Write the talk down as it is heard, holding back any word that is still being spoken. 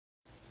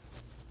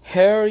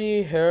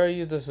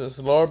Harry, this is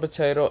Lord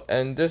Potato,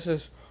 and this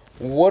is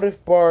What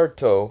If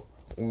Boruto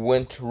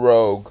Went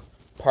Rogue,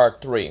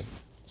 Part 3.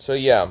 So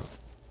yeah,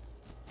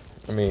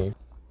 I mean,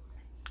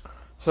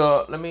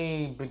 so let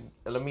me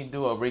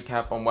do a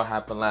recap on what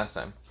happened last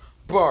time.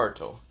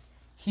 Boruto,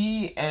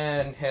 he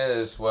and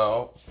his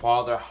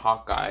father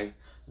Hawkeye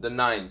the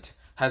Ninth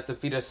has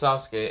defeated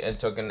Sasuke and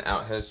taken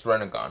out his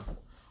Renegon,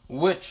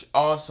 which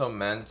also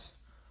meant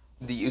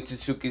the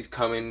Utsutsuki's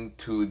coming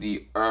to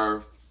the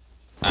Earth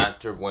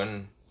after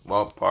when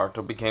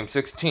Boruto became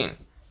 16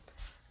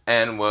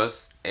 and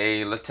was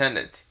a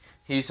lieutenant.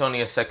 He's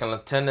only a second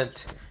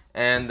lieutenant,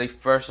 and the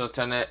first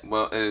lieutenant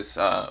is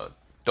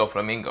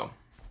Doflamingo,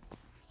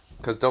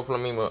 because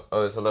Doflamingo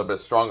is a little bit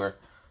stronger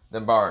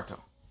than Boruto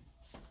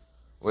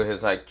with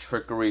his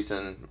trickeries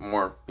and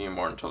being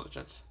more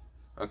intelligence.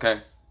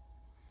 Okay,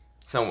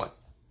 somewhat.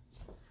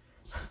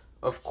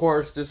 Of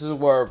course, this is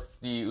where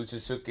the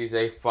Utsutsukis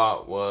they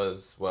fought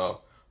was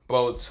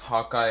both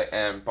Hawkeye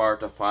and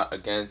Boruto fought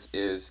against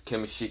is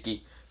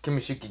Kimishiki.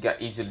 Kimishiki got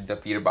easily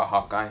defeated by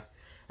Hawkeye.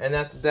 And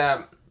after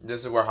that,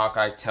 this is where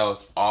Hawkeye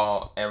tells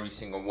every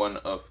single one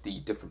of the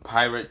different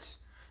pirates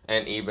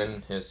and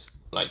even his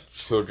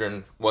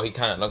children. Well, he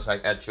kind of looks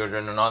like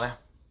children and all that.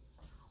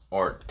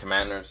 Or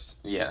commanders.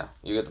 Yeah,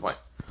 you get the point.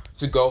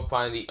 To go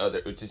find the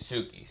other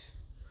Utsutsukis.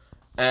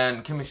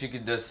 And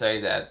Kimishiki does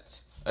say that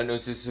an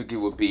Utsutsuki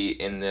would be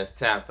in the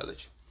Sand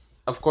Village.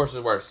 Of course,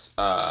 it was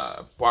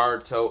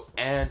Boruto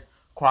and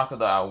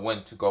Crocodile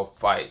went to go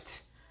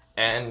fight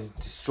and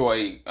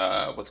destroy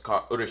what's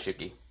called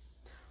Urashiki.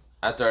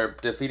 After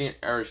defeating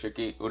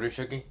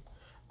Urashiki,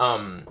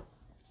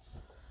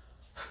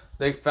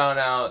 they found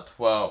out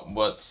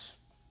what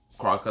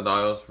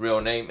Crocodile's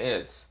real name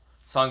is,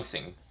 Song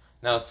Sing.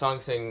 Now Song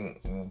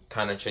Sing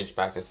kind of changed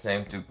back its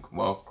name to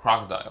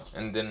Crocodile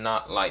and did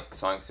not like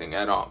Song Sing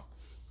at all.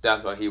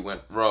 That's why he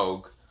went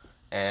rogue,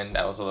 and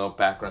that was a little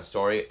background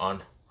story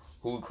on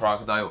who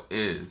Crocodile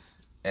is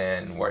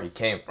and where he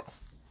came from.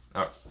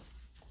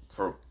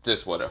 For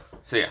this whatever.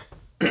 So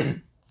yeah.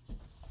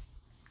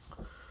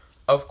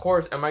 Of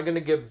course, am I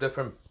gonna give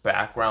different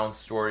background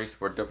stories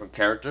for different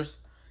characters?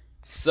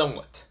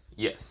 Somewhat,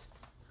 yes.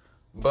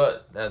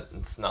 But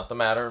that's not the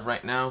matter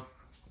right now.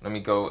 Let me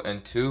go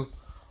into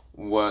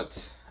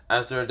what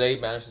after they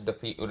managed to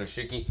defeat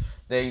Urashiki,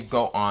 they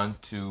go on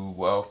to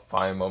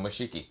find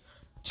Momoshiki.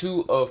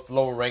 Two of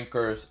low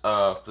rankers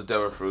of the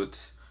Devil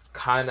Fruits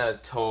kinda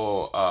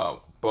told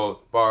both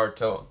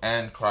Boruto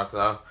and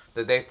Crocodile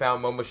that they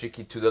found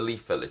Momoshiki to the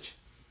Leaf Village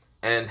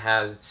and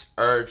has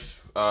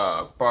urged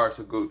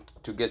Boruto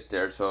to get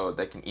there so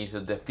they can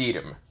easily defeat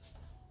him.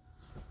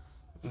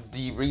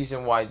 The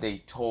reason why they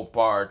told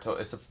Boruto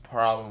is the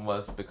problem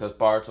was because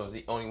Boruto was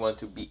the only one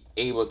to be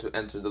able to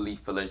enter the Leaf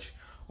Village.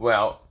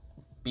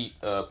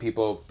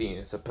 People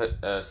being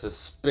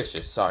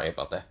suspicious. Sorry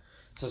about that.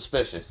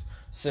 Suspicious.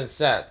 Since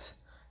that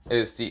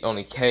is the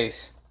only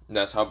case,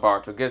 that's how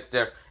Boruto gets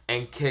there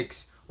and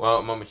kicks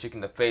Momoshiki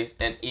in the face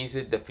and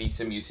easily defeats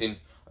him using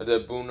the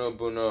Buna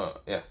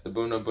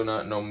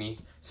Buna no Mi.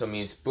 So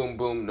means boom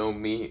boom no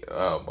Mi.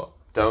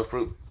 Devil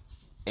fruit,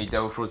 a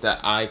devil fruit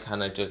that I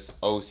kind of just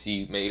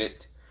OC made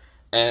it,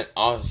 and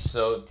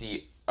also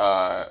the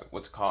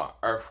what's called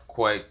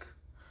earthquake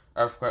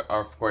or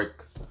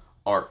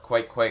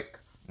quake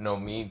no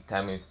Mi.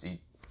 That means the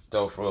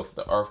devil fruit of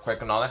the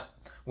earthquake and all that,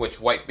 which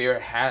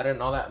Whitebeard had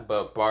and all that,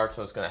 but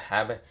Boruto's gonna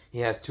have it. He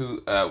has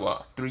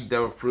three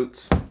devil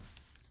fruits.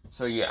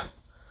 So yeah,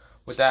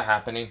 with that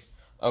happening,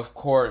 of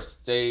course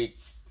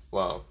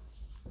Boruto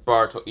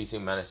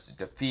easily managed to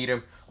defeat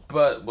him,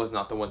 but was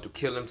not the one to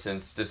kill him,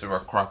 since this is where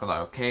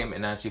Crocodile came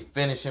and actually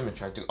finished him and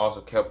tried to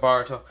also kill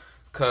Boruto,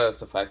 cause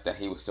the fact that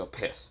he was still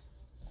pissed.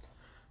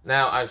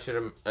 Now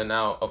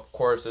of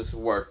course this is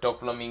where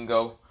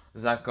Doflamingo,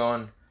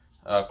 Zaycon,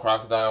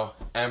 Crocodile,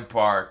 and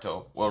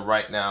Boruto were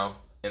right now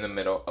in the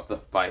middle of the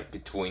fight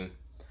between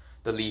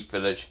the Leaf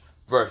Village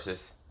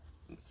versus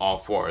all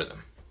four of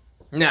them.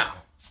 Now,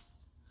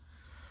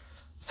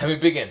 let me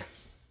begin.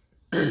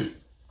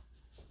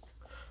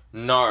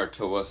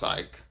 Naruto was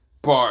like,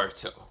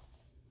 Boruto,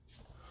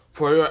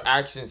 for your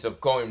actions of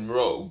going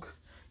rogue,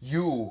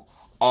 you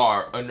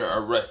are under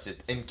arrest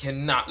and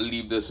cannot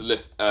leave this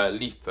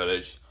Leaf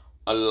Village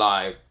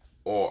alive,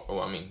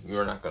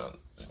 you're not gonna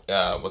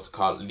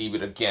leave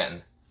it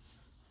again.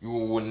 You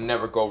will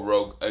never go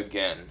rogue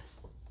again.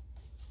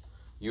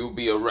 You'll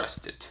be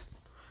arrested.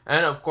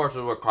 And of course, this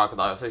is where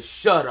Crocodile says,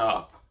 shut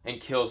up, and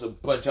kills a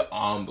bunch of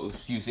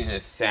Ambus using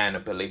his sand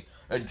ability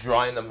and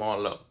drawing them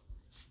all up.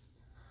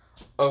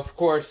 Of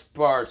course,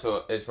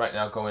 Boruto is right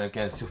now going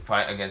to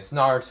fight against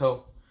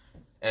Naruto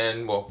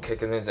and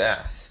kicking his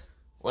ass.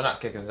 Well,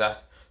 not kicking his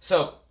ass.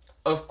 So,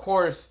 of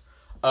course,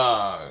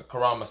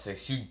 Kurama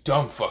says, you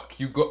dumb fuck,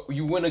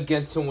 you went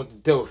against someone with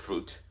the devil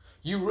fruit.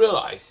 You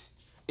realize,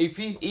 if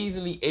he's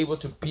easily able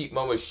to beat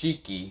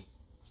Momoshiki,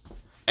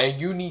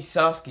 and you need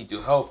Sasuke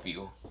to help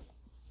you,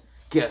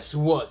 guess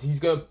what? He's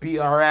gonna beat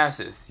our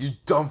asses, you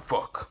dumb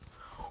fuck.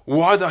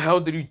 Why the hell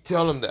did you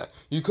tell him that?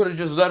 You could have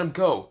just let him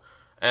go.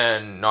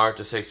 And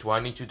Naruto says, well, I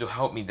need you to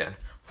help me then.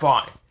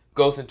 Fine.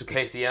 Goes into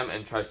KCM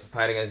and tries to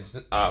fight against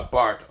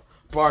Boruto.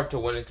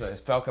 Boruto went into his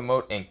Falcon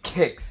mode and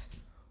kicks.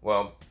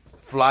 Well,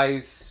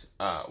 flies,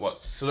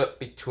 slipped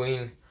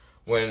between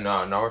when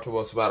Naruto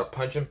was about to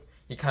punch him.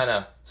 He kind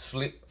of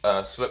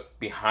slipped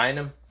behind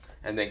him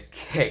and then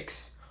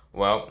kicks.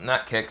 Well,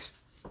 not kicks.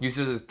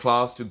 Uses his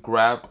claws to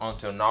grab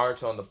onto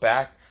Naruto on the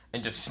back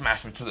and just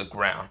smash him to the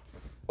ground.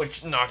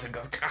 Which Naruto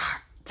goes, God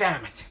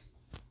damn it.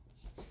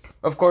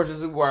 Of course, this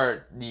is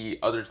where the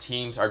other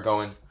teams are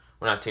going.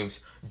 Well, not teams.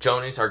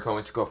 Jonis are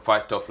going to go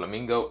fight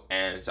Doflamingo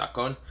and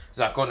Zaycon.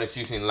 Zaycon is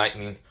using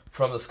lightning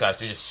from the sky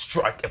to just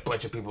strike a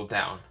bunch of people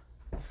down.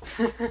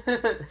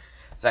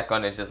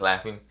 Zaycon is just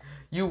laughing.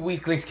 You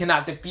weaklings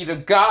cannot defeat a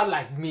god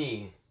like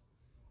me.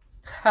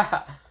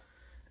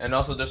 And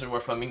also, this is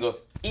where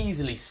Flamingo's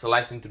easily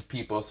slicing through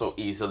people so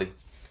easily.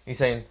 He's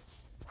saying,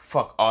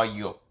 fuck all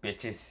you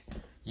bitches.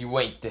 You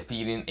ain't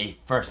defeating a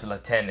first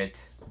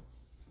lieutenant.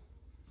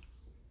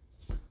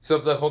 So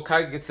if the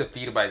Hokage gets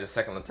defeated by the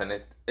second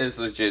lieutenant, is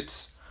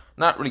legit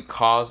not really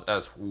cause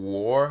as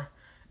war.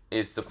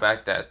 Is the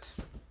fact that,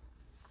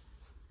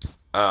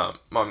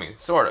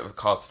 sort of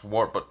causes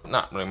war, but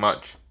not really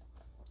much.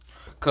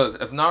 Because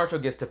if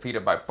Naruto gets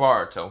defeated by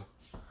Boruto,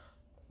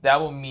 that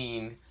will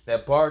mean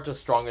that Boruto's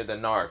stronger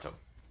than Naruto.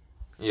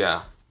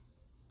 Yeah.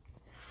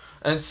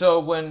 And so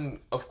when,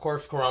 of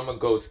course, Kurama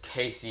goes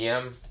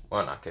KCM,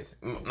 well, not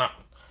KCM,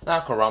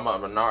 not Kurama,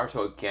 but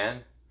Naruto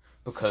again,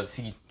 because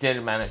he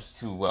did manage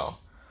to,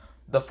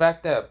 the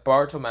fact that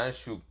Boruto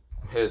managed to,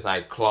 his,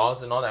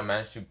 claws and all that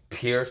managed to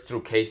pierce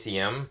through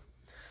KCM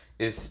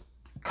is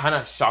kind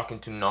of shocking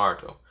to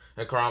Naruto.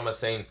 And Kurama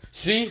saying,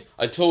 see,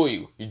 I told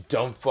you, you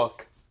dumb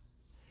fuck.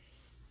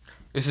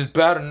 This is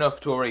bad enough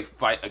to already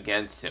fight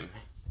against him,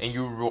 and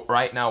you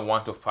right now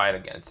want to fight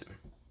against him.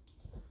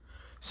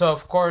 So,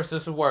 of course,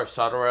 this is where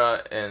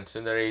Sarada and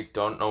Tsundere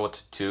don't know what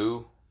to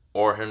do,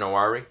 or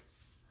Hinawari.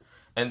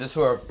 And this is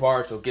where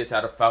Boruto gets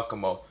out of Falcon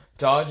mode,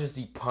 dodges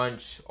the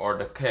punch, or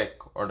the kick,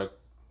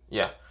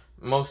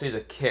 mostly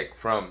the kick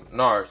from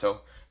Naruto,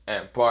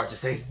 and Boruto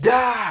says,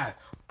 die!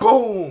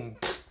 Boom!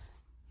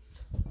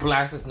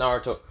 Blasts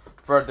Naruto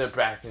further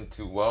back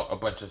into, a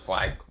bunch of,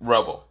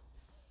 rubble.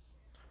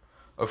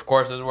 Of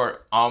course, this is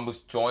where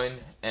Omoi joined,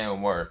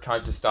 and we're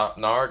trying to stop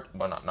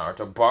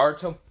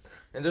Boruto.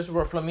 And this is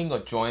where Flamingo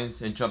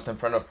joins and jumped in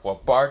front of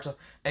Boruto,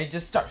 and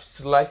just starts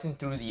slicing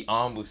through the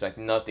Omoi like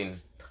nothing.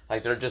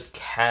 Like they're just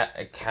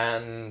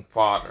cannon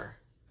fodder.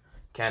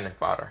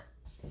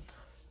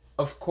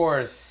 Of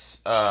course,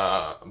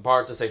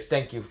 Boruto says,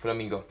 thank you,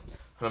 Flamingo.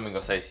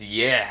 Flamingo says,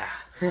 yeah.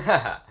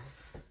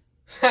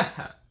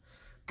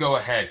 Go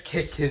ahead,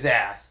 kick his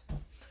ass.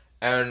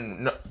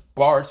 And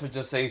Boruto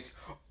just says,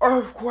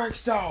 earthquake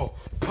style!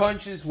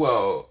 Punches,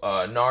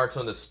 Naruto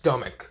in the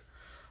stomach.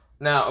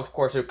 Now, of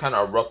course, it kind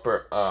of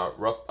ruptured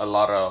a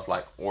lot of,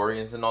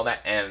 organs and all that,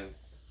 and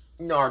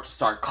Naruto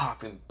started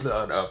coughing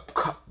blood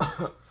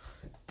up.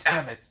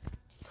 Damn it.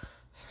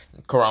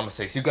 Kurama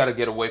says, you gotta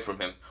get away from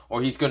him,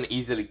 or he's gonna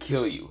easily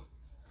kill you.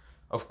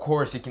 Of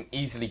course, he can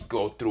easily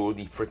go through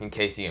the freaking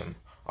KCM.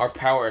 Our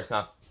power is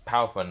not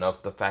powerful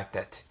enough, the fact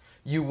that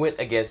you went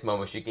against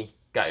Momoshiki,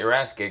 got your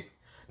ass kicked.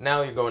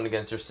 Now you're going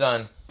against your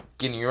son,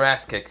 getting your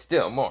ass kicked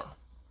still more.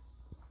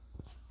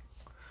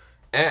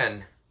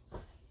 And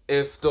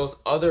if those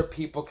other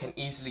people can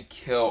easily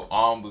kill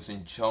Omoi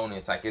and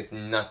Jonas like it's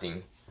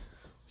nothing,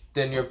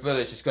 then your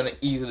village is going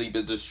to easily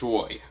be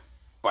destroyed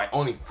by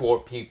only 4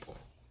 people.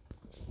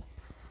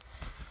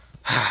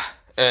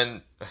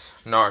 And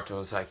Naruto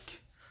was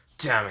like,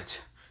 damn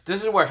it.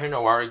 This is where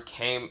Hinawari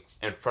came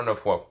in front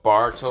of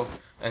Boruto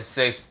and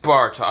says,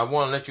 Boruto, I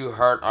won't let you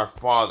hurt our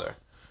father.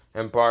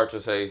 And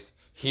Boruto says,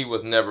 he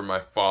was never my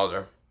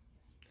father.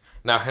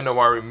 Now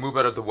Hinawari, move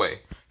out of the way.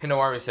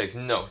 Hinawari says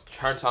no,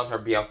 turns on her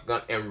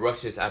Byakugan and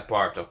rushes at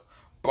Boruto.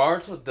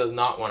 Boruto does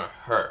not want to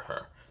hurt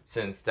her,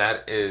 since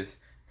that is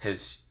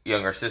his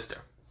younger sister.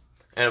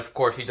 And of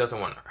course he doesn't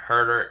want to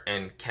hurt her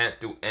and can't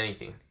do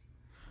anything.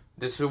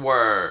 This is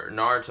where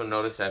Naruto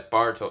noticed that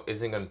Boruto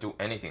isn't going to do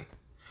anything.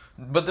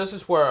 But this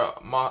is where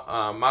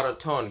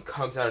Maraton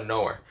comes out of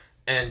nowhere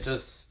and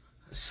just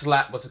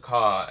slap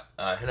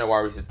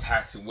Hinawari's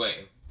attacks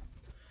away.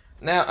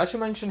 Now, I should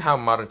mention how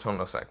Maraton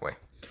looks like.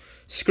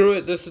 Screw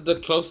it, this is the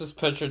closest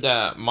picture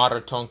that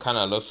Maraton kind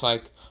of looks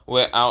like.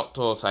 Without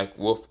those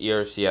wolf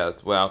ears, yeah,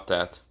 without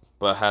that.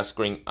 But has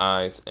green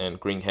eyes and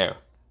green hair.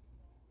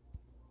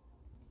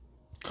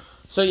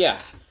 So yeah.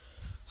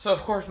 So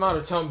of course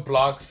Maraton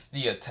blocks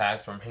the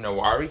attacks from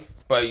Hinawari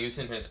by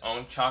using his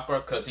own chakra,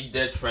 because he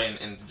did train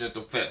in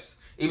Gentle Fist.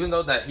 Even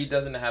though that he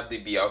doesn't have the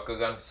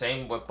Byakugan,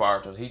 same with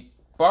Boruto.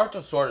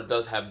 Boruto sort of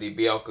does have the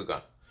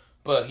Byakugan,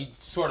 but he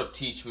sort of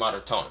teach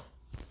Maraton.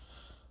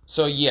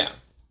 So yeah.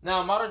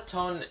 Now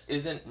Maraton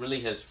isn't really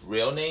his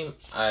real name.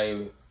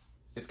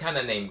 It's kind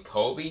of named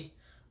Kobe.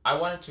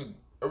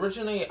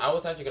 Originally I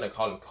was actually gonna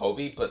call him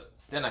Kobe, but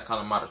then I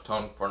called him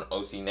Maraton for an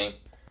OC name.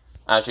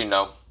 Actually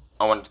no,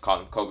 I wanted to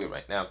call him Kobe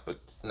right now, but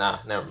nah,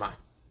 never mind.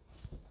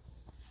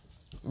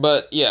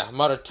 But yeah,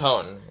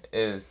 Maraton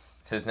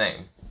is his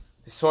name.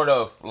 It's sort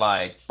of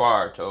like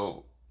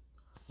Boruto,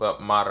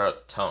 but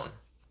monotone.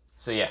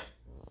 So yeah.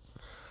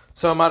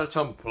 So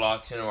Monotone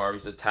blocks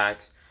Hinawari's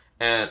attacks,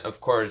 and of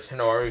course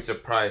Hinawari's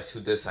surprised who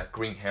this like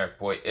green-haired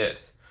boy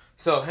is.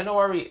 So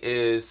Hinawari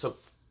is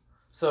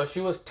so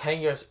she was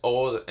 10 years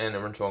old in the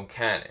original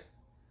canon.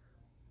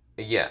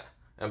 Yeah,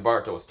 and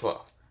Boruto was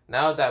 12.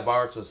 Now that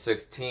Boruto was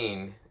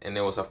 16, and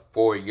it was a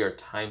 4-year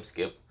time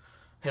skip,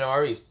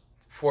 Hinawari is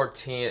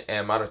 14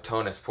 and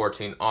Monotone is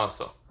 14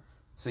 also.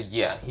 So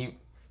yeah,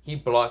 he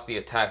blocked the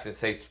attacks and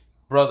says,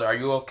 "Brother, are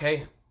you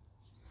okay?"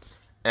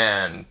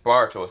 And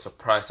Boruto was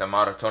surprised that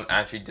Monotone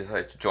actually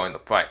decided to join the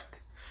fight.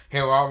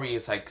 Hinawari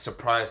is like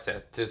surprised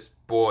that this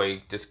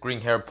boy, this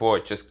green-haired boy,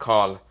 just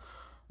called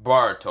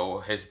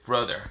Boruto his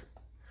brother.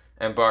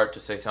 And Boruto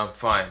says, "I'm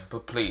fine,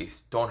 but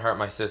please, don't hurt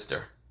my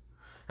sister."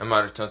 And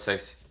Monotone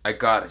says, "I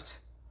got it.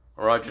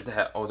 Roger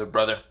that, older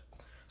brother."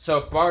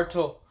 So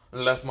Boruto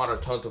left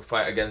Monotone to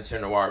fight against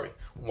Hinawari,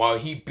 while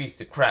he beats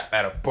the crap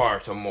out of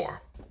Boruto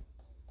more.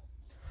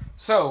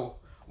 So,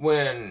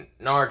 when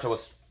Naruto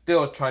was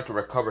still trying to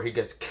recover, he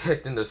gets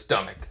kicked in the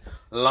stomach,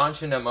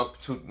 launching him up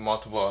to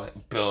multiple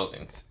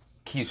buildings.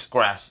 Keeps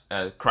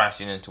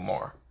crashing into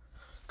more.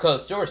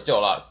 Because there were still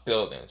a lot of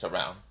buildings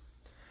around.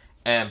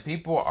 And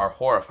people are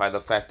horrified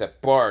at the fact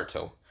that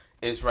Boruto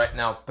is right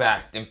now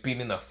back and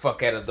beating the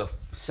fuck out of the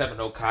 7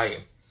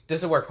 Hokage.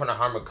 This is where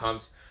Konohama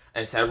comes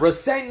and says,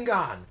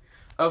 "Rasengan!"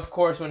 Of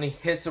course, when he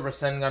hits a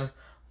Rasengan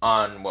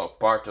on, well,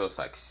 Boruto's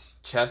like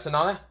chest and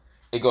all that,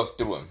 it goes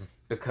through him.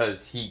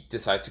 Because he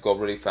decides to go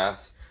really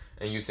fast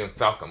and using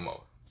Falcon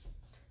mode.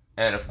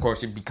 And of course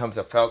he becomes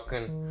a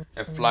falcon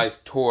and flies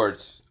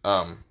towards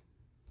what's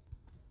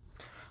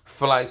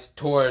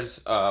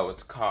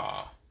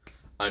called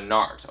a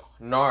Naruto.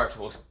 Naruto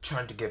was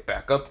trying to get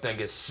back up, then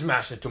gets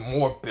smashed into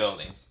more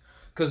buildings.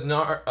 Cause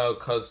not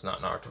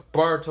Naruto.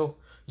 Boruto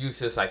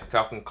uses like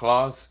falcon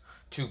claws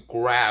to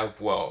grab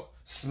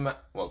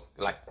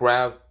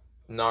grab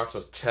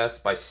Naruto's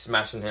chest by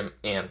smashing him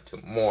into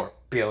more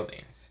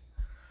buildings.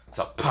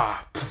 So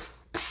pop.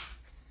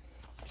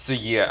 So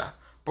yeah,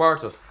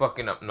 Boruto's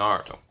fucking up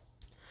Naruto.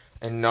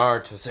 And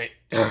Naruto say,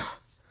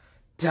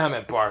 "Damn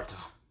it, Boruto.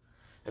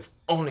 If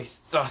only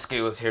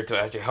Sasuke was here to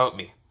actually help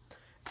me."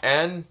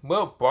 And,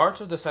 well,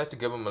 Boruto decides to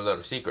give him a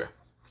little secret.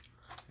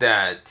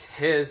 That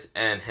his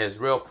and his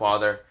real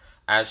father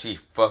actually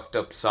fucked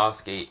up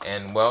Sasuke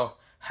and, well,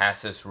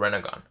 has his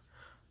Rinnegan.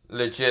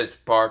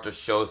 Legit, Boruto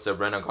shows the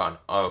Rinnegan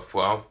of,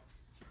 well,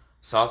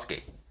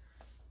 Sasuke.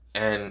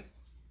 And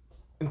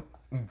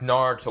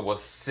Naruto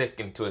was sick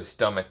into his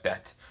stomach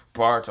that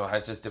Boruto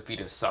has just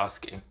defeated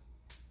Sasuke.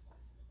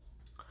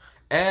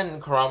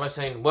 And Kurama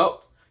saying,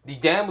 "Well, the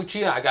damn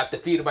Uchiha got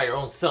defeated by your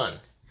own son.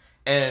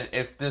 And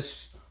if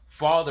this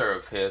father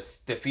of his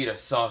defeated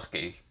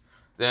Sasuke,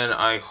 then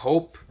I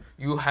hope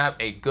you have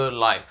a good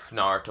life,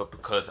 Naruto,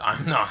 because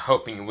I'm not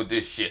helping you with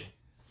this shit."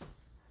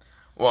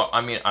 Well,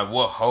 I mean, I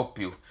will help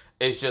you.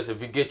 It's just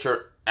if you get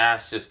your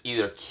ass just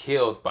either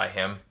killed by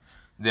him,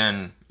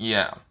 then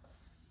yeah.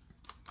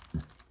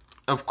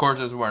 Of course,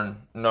 this is where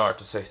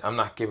Naruto says, "I'm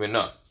not giving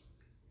up."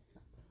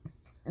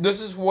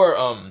 This is where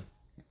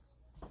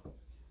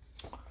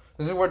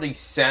the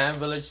Sand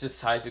Village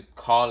decide to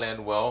call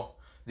in, well,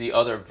 the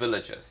other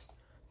villages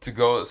to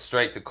go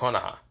straight to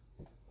Konoha.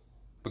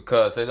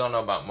 Because they don't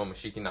know about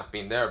Momoshiki not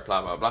being there,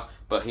 blah blah blah,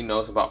 but he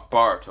knows about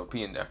Boruto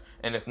being there.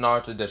 And if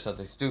Naruto did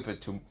something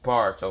stupid to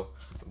Boruto,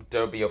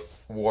 there'll be a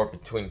war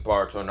between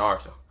Boruto and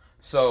Naruto.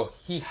 So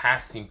he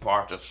has seen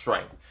Boruto's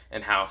strength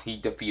and how he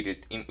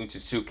defeated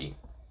Otsutsuki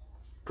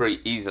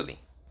pretty easily,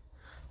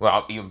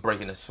 without even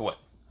breaking a sweat.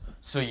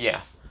 So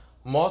yeah,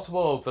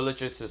 multiple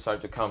villages decide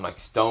to come, like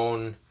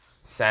stone,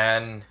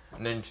 sand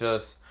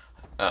ninjas,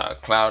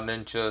 cloud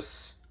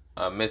ninjas,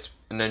 mist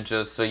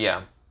ninjas. So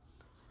yeah,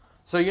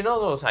 so you know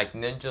those like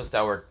ninjas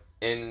that were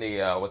in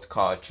the what's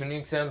called Chunin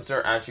exams,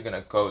 they're actually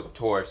gonna go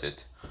towards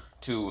it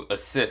to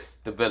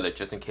assist the village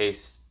just in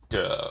case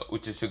the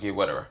Otsutsuki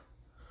whatever.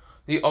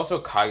 The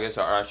also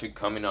Kages are actually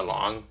coming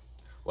along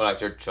with like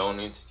their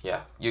Jonins.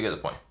 Yeah, you get the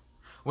point.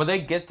 When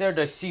they get there,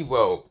 they see,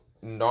 well,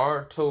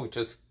 Naruto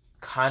just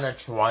kind of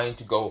trying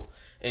to go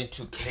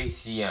into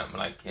KCM,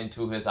 like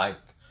into his like,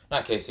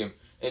 not KCM,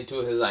 into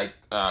his like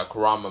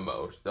Kurama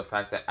mode, the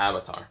fact that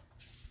Avatar.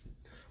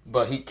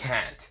 But he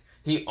can't.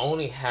 He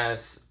only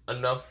has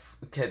enough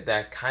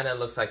that kind of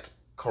looks like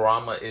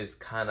Kurama is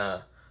kind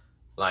of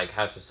like,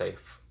 how should I say,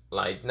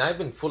 like not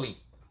even fully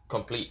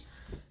complete.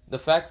 The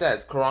fact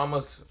that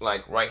Kurama's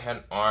like right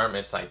hand arm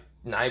is like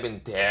not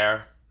even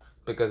there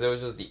because it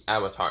was just the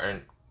Avatar,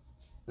 and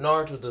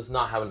Naruto does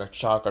not have enough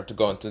chakra to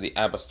go into the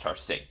Avatar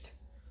state.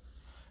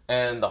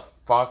 And the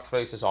fox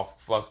face is all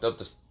fucked up,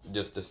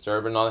 just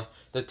disturbed and all that.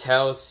 The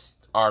tails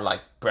are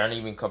like barely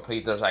even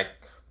complete. There's like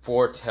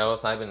 4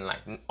 tails, not even like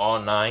all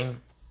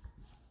 9.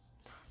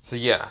 So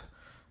yeah,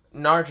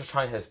 Naruto's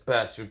trying his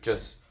best to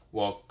just,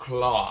 well,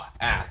 claw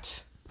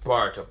at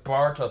Boruto.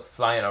 Boruto's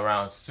flying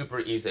around super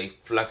easy,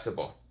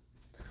 flexible.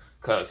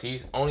 Because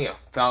he's only a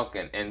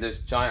falcon, and this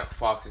giant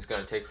fox is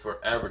going to take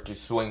forever to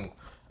swing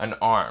an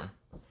arm.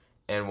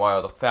 and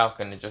while the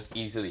Falcon just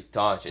easily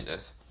dodges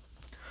this.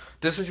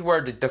 This is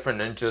where the different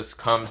ninjas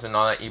comes and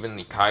all that, even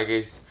the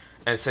Kages,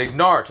 and say,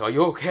 Naruto, are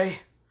you okay?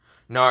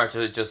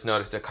 Naruto just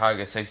noticed the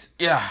Kage says,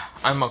 yeah,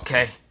 I'm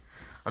okay.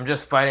 I'm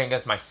just fighting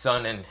against my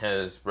son and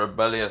his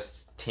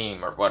rebellious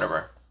team or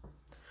whatever.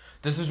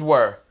 This is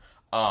where,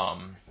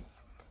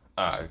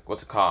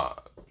 what's it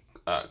called?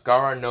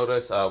 Gaara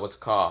noticed,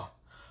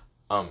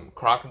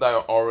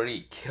 Crocodile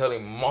already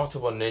killing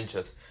multiple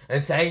ninjas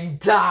and saying,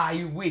 die,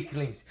 you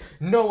weaklings!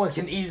 No one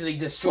can easily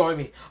destroy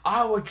me.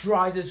 I will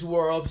dry this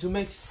world to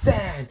make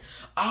sand.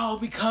 I'll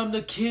become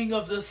the king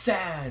of the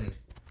sand.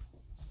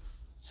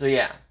 So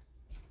yeah.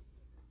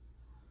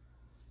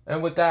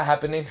 And with that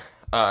happening,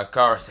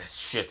 Gaara says,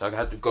 shit, I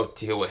have to go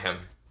deal with him.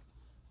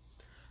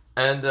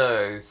 And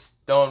the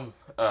stone,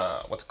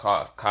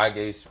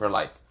 Kages were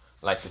like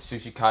the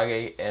Sushi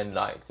Kage and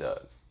like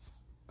the,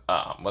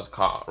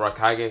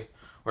 Raikage.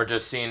 We're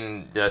just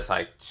seeing this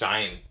like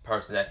giant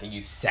person that can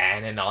use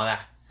sand and all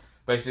that.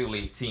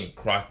 Basically seeing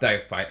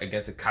Crocodile fight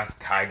against a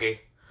Kage.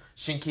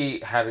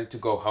 Shinki had to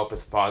go help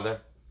his father.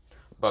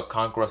 But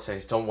Kagura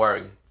says, don't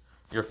worry.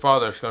 Your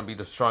father is going to be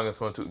the strongest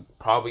one to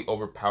probably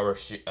overpower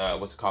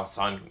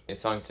Song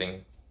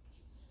Sing.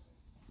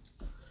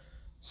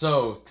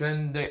 So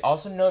then they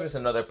also notice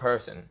another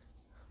person.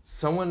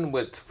 Someone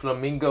with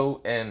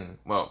Flamingo and,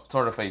 well,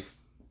 sort of a,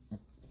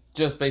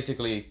 just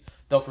basically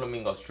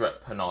Doflamingo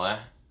strip and all that.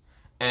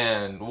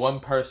 And one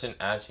person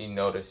actually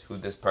noticed who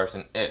this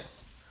person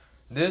is.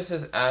 This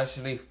is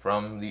actually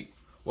from the,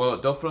 well,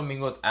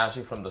 Doflamingo is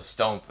actually from the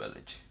Stone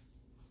Village.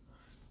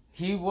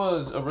 He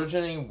was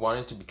originally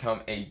wanting to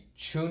become a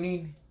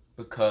Chunin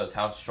because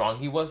how strong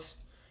he was.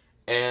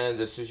 And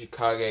the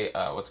Tsuchikage,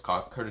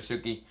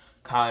 Kurotsuki,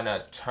 kind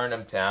of turned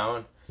him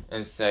down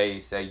and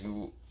say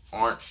you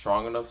aren't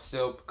strong enough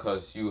still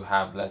because you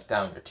have let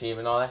down your team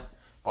and all that,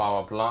 blah,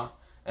 blah, blah.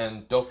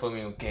 And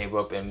Doflamingo gave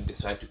up and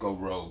decided to go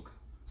rogue.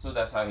 So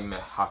that's how he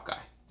met Hawkeye.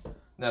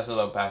 That's a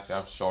little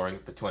background story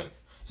between.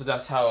 So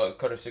that's how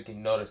Kurotsuki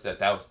noticed that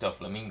was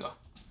Doflamingo.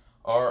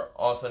 Or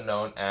also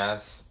known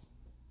as...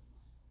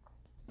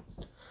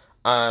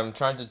 I'm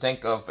trying to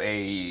think of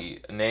a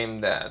name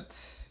that,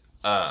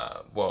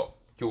 well,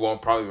 you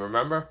won't probably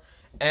remember.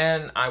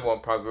 And I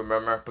won't probably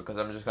remember because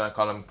I'm just going to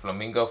call him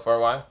Flamingo for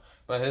a while.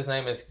 But his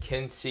name is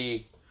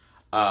Kinsey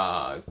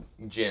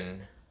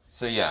Jin.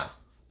 So yeah.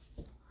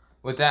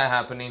 With that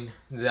happening,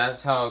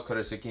 that's how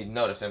Kurotsuki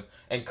noticed him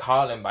and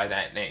called him by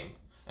that name.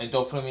 And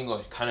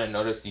Doflamingo kind of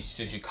noticed the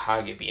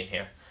Tsuchikage being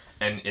here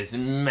and is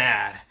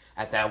mad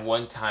at that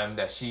one time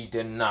that she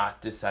did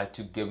not decide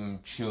to give him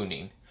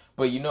tuning.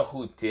 But you know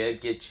who did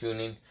get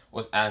tuning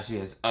was actually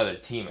his other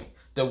teammate,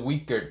 the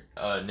weaker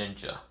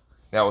ninja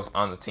that was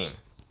on the team.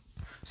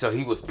 So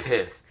he was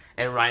pissed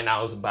and right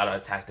now was about to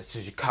attack the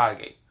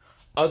Tsuchikage.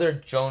 Other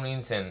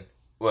Jonins and,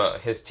 well,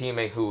 his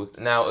teammate who was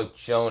now a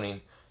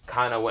Jonin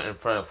kind of went in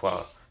front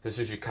of the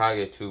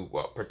Tsuchikage to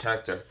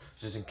protect her,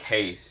 just in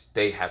case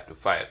they have to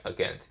fight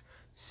against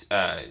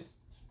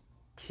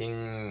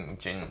Kinsey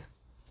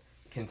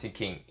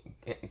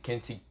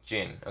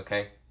Jin,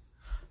 okay?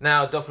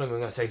 Now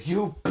Doflamingo says,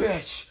 you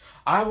bitch,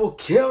 I will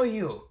kill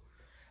you!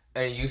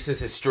 And uses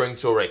his string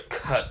sword to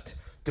cut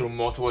through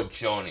multiple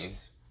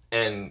Jonins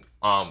and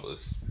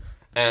Ambus.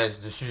 And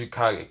the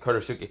Tsuchikage,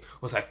 Kurotsuki,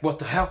 was like, what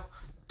the hell?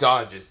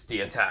 Dodges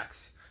the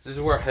attacks. This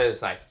is where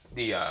his, like,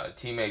 the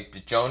teammate,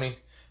 the Jonin,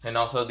 and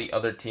also the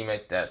other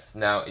teammate that's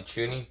now a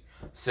Chunin,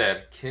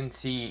 said,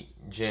 Kinsey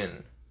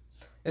Jin.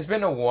 It's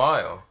been a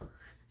while.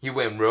 You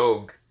went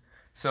rogue.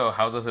 So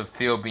how does it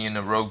feel being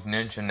a rogue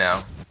ninja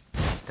now?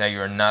 That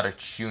you're not a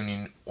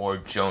Chunin or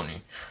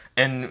Jonin.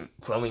 And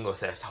Flamingo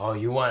says, oh,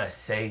 you want to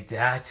say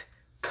that?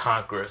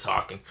 Conquers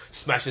Hawking,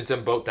 smashes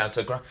them both down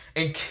to the ground,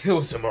 and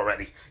kills them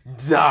already.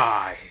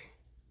 Die!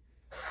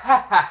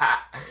 Ha ha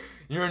ha!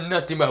 You're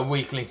nothing but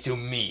weaklings to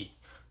me.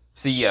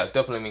 So yeah,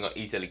 Doflamingo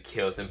easily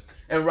kills him.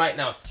 And right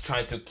now it's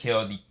trying to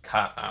kill the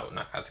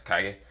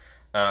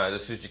the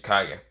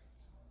Tsuchikage.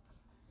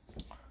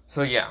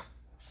 So yeah.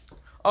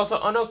 Also,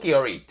 Onoki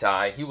already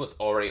died. He was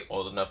already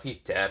old enough. He's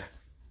dead.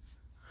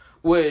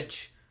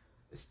 Which,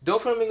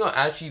 Doflamingo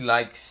actually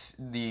likes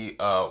the,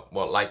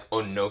 like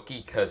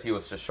Onoki because he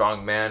was a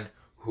strong man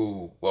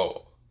who,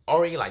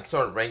 already like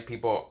sort of ranked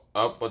people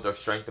up with their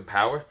strength and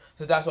power.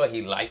 So that's why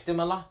he liked him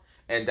a lot.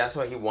 And that's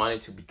why he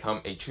wanted to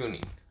become a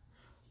Chunin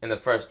in the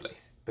first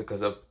place.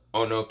 Because of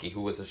Onoki,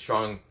 who was a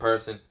strong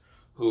person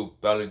who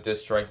valued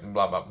this strength and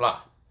blah, blah, blah.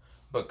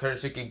 But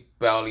Kurotsuki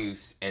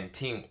values and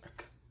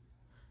teamwork.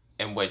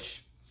 In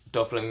which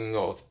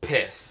Doflamingo was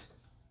pissed.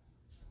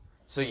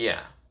 So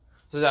yeah.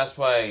 So that's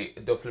why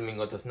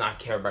Doflamingo does not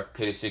care about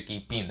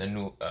Kurotsuki being the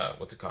new,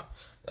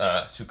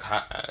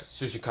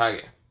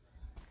 Tsuchikage.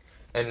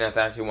 And that's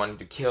actually wanting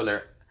to kill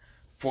her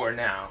for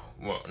now.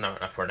 Well,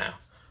 not for now.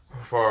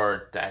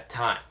 For that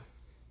time.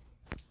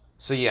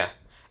 So yeah.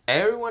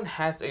 Everyone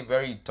has a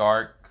very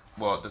dark,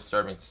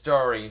 disturbing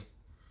story.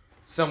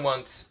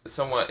 Somewhat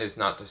is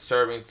not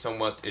disturbing.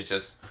 Somewhat is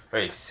just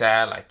very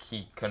sad. Like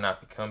he could not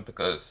become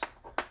because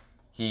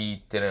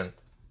he did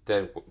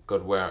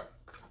good work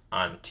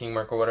on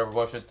teamwork or whatever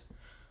bullshit.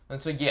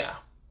 And so yeah.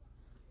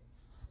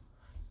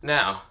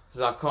 Now,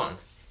 Zaycon,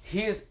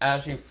 he is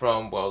actually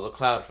from, well, the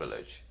Cloud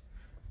Village.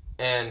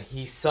 And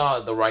he saw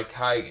the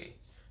Raikage.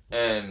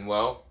 And,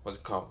 well, what's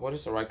it called? What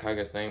is the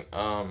Raikage's name?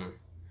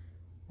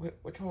 Wait,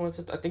 which one was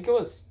it? I think it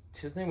was,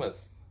 his name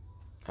was,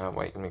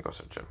 wait, let me go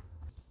search him.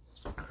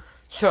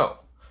 So,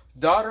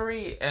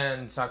 Daughtery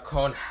and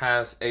Zaycon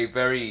has a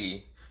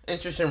very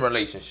interesting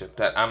relationship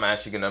that I'm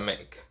actually gonna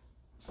make.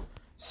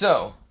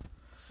 So,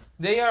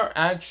 they are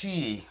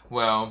actually,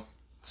 well,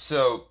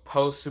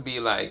 supposed to be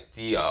like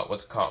the,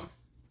 what's it called?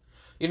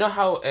 You know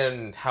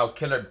how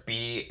Killer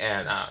B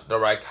and the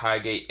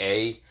Raikage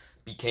A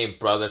became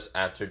brothers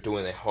after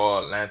doing the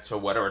whole lance or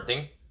whatever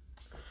thing?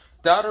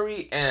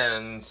 Daughtery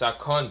and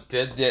Zaycon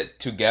did it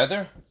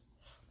together,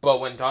 but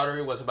when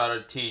Daughtery was about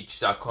to teach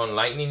Zaycon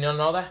lightning and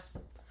all that,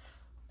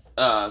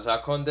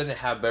 Zaycon didn't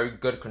have very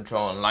good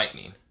control on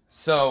lightning.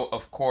 So,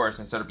 of course,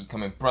 instead of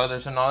becoming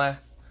brothers and all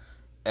that,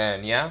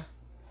 and yeah,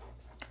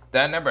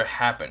 that never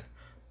happened.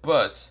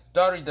 But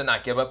Daughtery did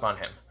not give up on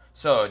him.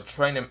 So,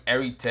 trained him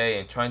every day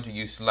and trying to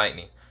use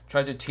lightning.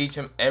 Tried to teach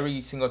him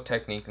every single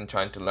technique and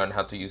trying to learn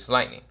how to use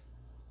lightning.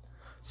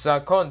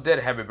 Zaycon did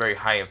have a very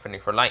high affinity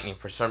for lightning.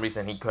 For some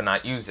reason, he could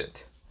not use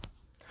it.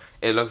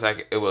 It looks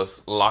like it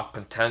was locked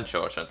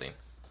potential or something.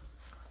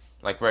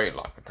 Like very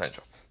locked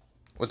potential.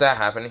 With that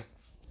happening,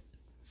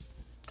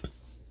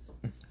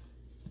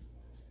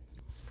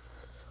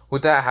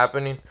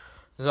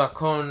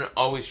 Zaycon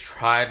always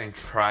tried and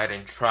tried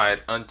and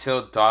tried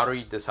until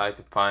Daughtery decided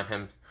to find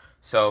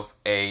himself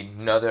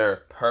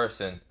another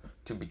person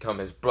to become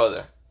his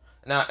brother.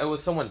 Now, it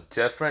was someone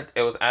different.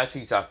 It was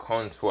actually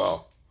Zaycon's,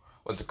 well,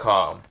 what's it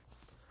called?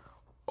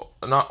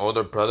 Not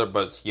older brother,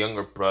 but his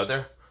younger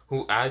brother,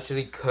 who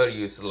actually could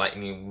use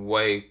lightning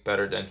way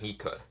better than he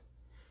could.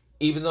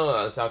 Even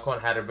though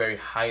Zaycon had a very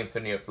high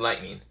affinity of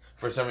lightning,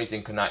 for some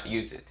reason could not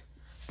use it.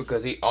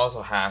 Because he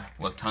also had,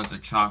 well, tons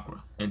of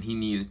chakra, and he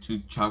needed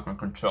 2 chakra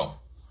control.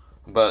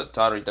 But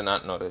Daughtery did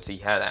not notice he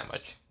had that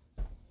much.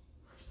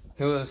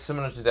 He was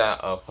similar to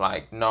that of,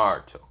 like,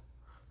 Naruto,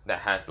 that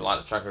had a lot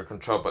of chakra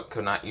control but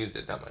could not use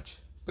it that much.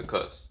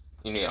 Because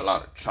you need a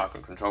lot of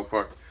chakra control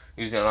for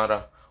using a lot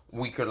of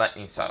weaker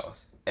lightning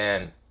styles.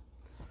 And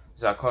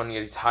Zaycon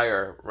needed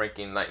higher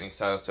ranking lightning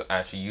styles to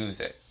actually use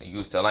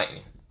the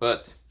lightning.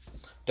 But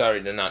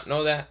Daughtery did not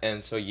know that,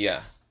 and so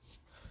yeah.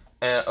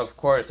 And of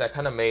course, that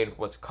kind of made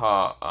what's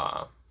called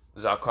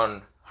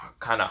Zaycon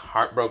kind of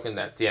heartbroken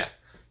that, yeah,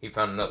 he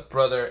found another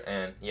brother,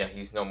 and yeah,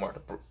 he's no more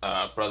the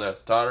brother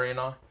of Daughtery and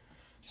all.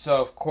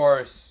 So, of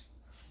course,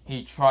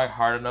 he tried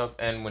hard enough,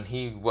 and when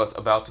he was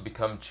about to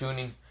become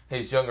Chunin,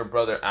 his younger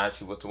brother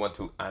actually was the one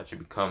to actually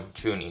become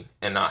Chunin,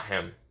 and not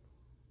him.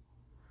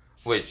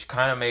 Which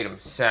kind of made him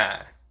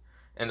sad,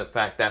 and the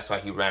fact that's why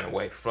he ran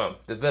away from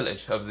the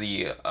village of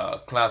the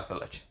Cloud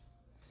Village.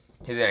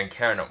 He didn't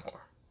care no more.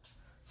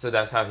 So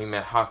that's how he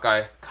met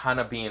Hawkeye, kind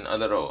of being a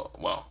little,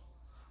 well,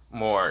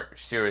 more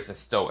serious and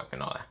stoic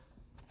and all that.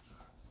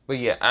 But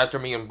yeah, after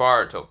meeting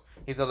Boruto,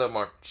 he's a little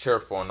more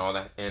cheerful and all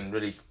that, and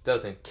really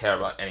doesn't care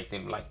about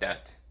anything like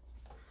that.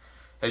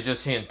 It's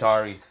just seeing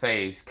Daughtery's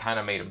face kind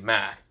of made him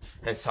mad,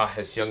 and saw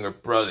his younger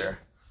brother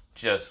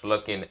just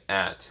looking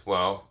at,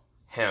 well,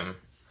 him.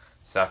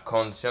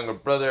 Zaycon's younger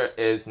brother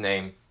is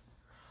named,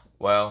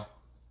 well,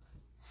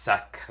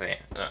 Zappin.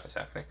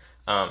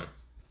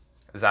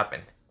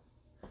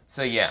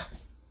 So yeah,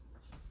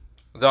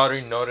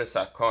 Daughtery noticed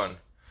Zaycon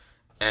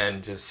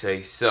and just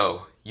say,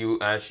 so, you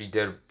actually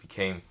did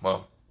became,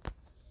 well,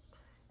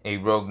 a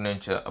rogue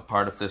ninja, a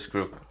part of this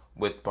group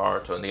with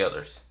Boruto and the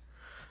others.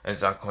 And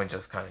Zaycon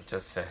just kind of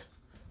just said,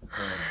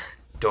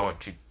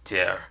 don't you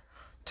dare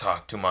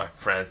talk to my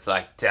friends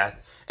like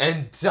that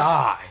and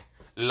die.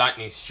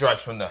 Lightning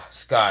strikes from the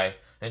sky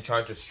and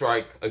trying to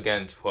strike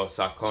against, well,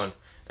 Zaycon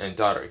and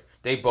Daughtery.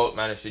 They both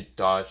managed to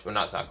dodge, well,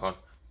 not Zaycon,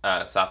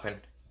 Zappin.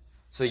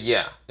 So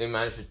yeah, they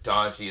managed to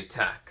dodge the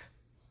attack.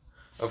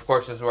 Of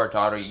course, this is where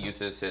Daughtery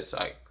uses his,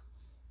 like...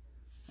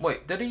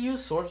 Wait, did he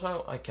use sword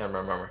style? I can't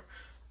remember.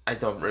 I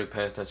don't really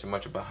pay attention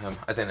much about him.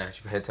 I didn't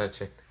actually pay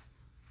attention.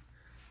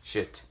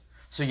 Shit.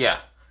 So yeah,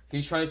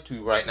 he's trying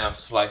to right now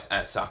slice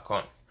at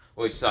Zaycon,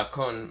 which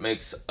Zaycon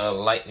makes a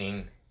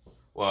lightning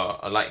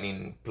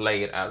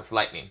blade out of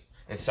lightning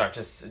and starts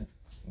just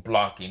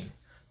blocking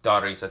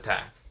Daughtery's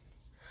attack.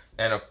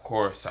 And of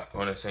course,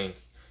 Zaycon is saying,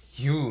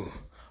 you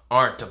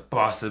aren't the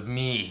boss of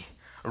me,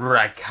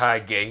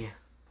 Raikage.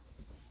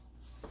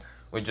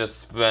 With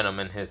just venom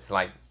in his,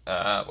 like,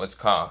 what's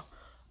called,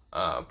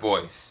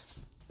 voice.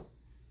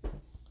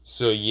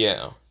 So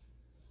yeah.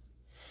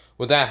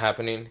 With that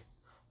happening,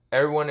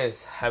 everyone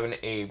is having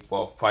a,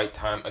 well, fight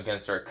time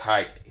against their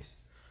Kages.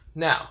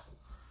 Now,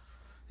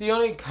 the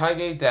only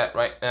Kage that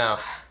right now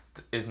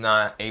is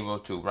not able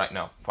to right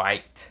now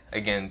fight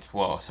against,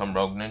 well, some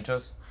rogue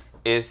ninjas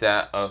is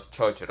that of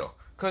Chojuro.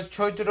 Because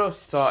Chojuro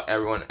saw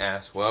everyone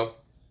as, well,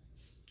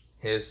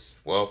 his,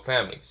 well,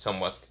 family,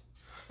 somewhat.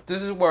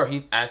 This is where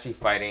he's actually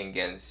fighting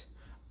against,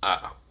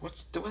 what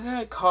did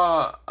I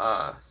call,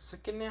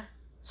 Sukina?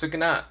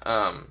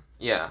 Sukina,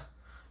 yeah.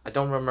 I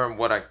don't remember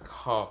what I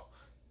call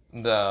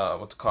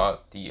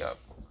the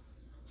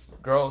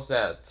girls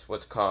that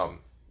what's called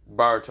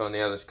Boruto and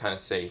the others kind of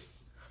say.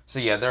 So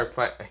yeah,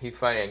 he's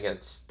fighting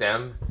against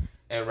them,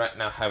 and right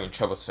now having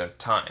troublesome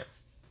time.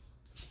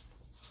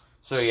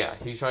 So yeah,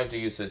 he's trying to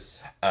use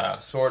his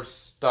sword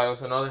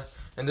styles and all that.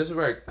 And this is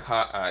where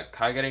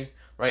Kagura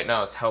right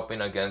now is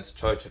helping against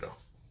Chojuro.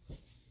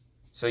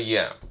 So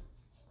yeah.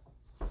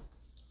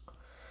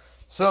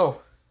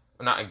 So,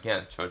 not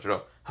against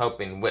Chojuro,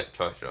 helping with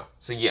Chojuro.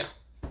 So yeah.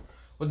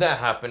 With that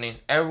happening,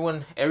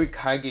 every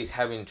Kage is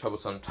having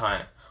troublesome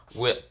time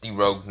with the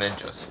rogue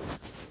ninjas.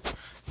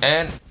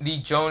 And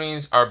the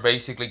Jonins are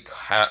basically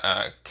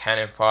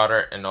cannon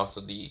fodder, and also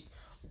the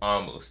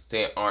Amus.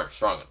 They aren't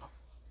strong enough.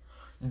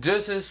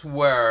 This is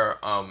where,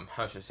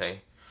 how should I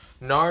say,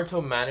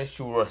 Naruto managed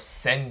to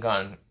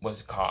Rasengan,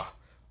 what's it called?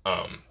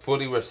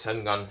 Fully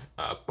Rasengan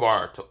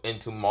Boruto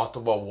into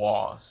multiple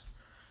walls.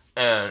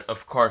 And,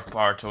 of course,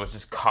 Boruto was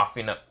just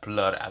coughing up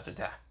blood after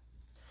that.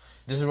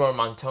 This is where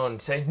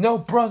Montone says, "No,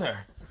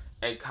 brother!"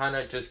 And kind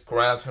of just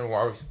grabs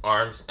Haru's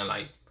arms and,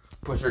 like,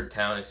 push her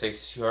down and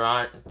says, "You're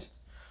right.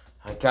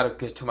 I gotta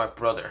get to my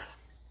brother.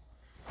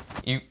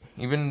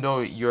 Even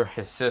though you're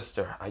his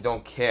sister, I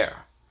don't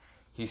care.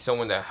 He's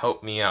someone that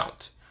helped me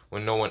out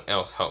when no one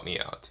else helped me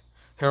out."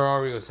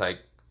 Haru was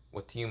like,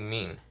 "What do you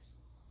mean?"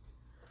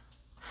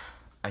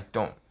 I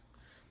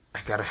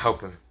gotta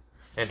help him.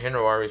 And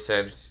Haru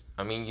said,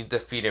 "I mean, you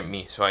defeated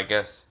me, so I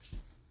guess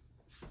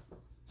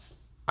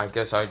I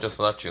just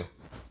let you.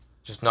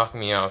 Just knock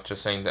me out,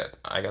 just saying that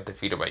I got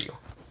defeated by you."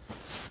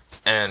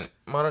 And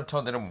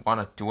Naruto didn't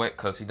want to do it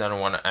because he didn't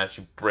want to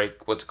actually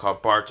break what's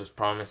called Boruto's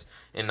promise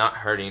and not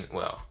hurting,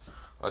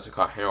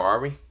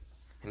 Haru.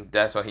 And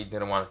that's why he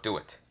didn't want to do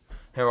it.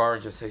 Haru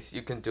just says,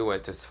 "You can do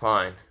it, it's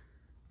fine."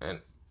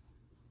 And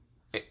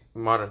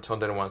Naruto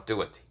didn't want to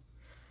do it.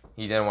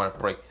 He didn't want to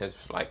break his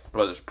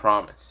brother's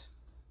promise.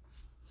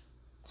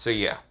 So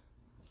yeah.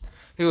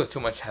 He was too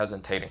much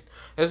hesitating.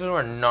 This is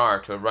where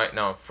Naruto right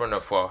now in front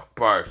of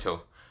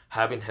Boruto,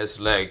 having his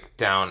leg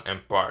down,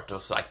 and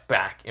Boruto's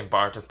back, and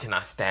Boruto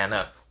cannot stand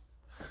up.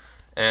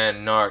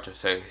 And Naruto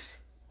says,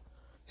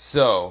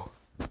 "So,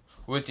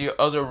 with the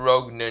other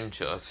rogue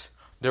ninjas,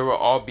 they will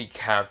all be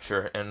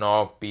captured and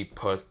all be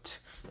put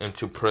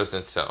into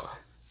prison cells.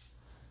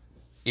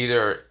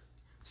 Either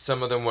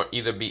some of them will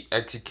either be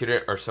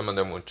executed, or some of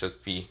them will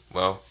just be,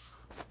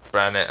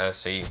 branded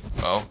as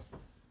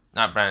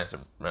not branded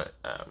as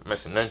a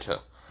missing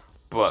ninja,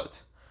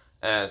 but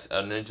as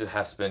a ninja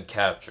has been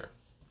captured."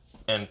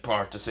 And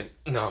Boruto says,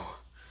 "No,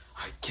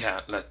 I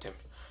can't let him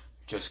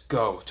just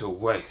go to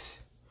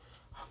waste.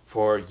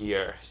 4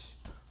 years,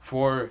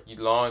 4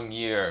 long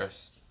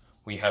years,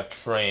 we have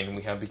trained,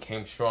 we have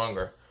become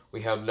stronger,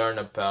 we have learned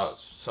about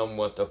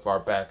somewhat of our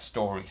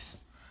backstories,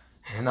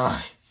 and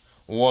I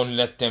won't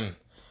let them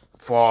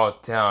fall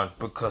down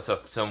because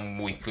of some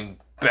weakling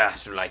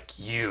bastard like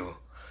you,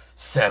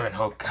 7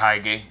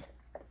 Hokage."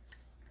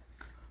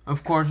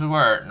 Of course,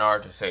 where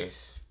Naruto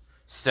says,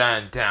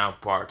 "Stand down,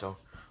 Boruto."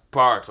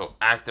 Boruto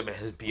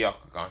activated his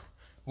Byakugan,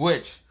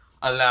 which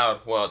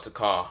allowed,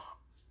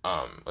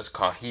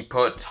 he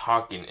put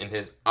Hawking in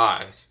his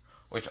eyes,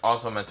 which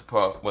also meant to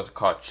put what's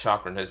called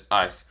chakra in his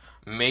eyes,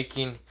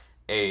 making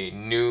a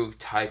new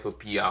type of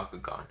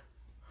Byakugan,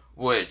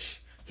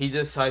 which he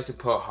decides to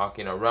put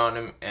Hawking around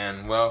him,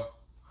 and,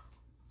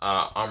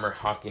 armor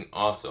Hawking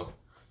also,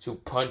 to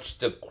punch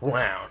the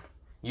ground,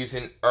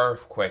 using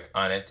Earthquake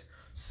on it,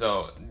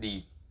 so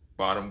the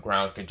bottom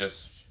ground can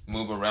just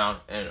move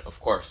around, and of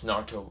course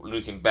Naruto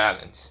losing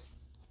balance.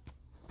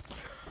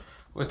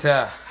 With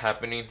that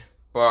happening,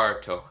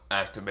 Boruto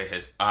activated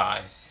his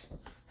eyes.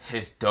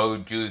 His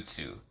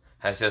dojutsu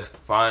has just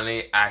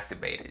finally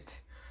activated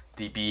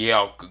the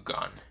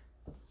Byakugan,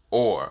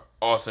 or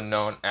also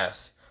known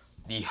as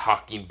the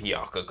Hawking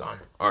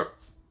Byakugan, or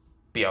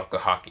Byaku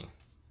Hawking.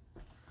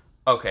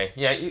 Okay,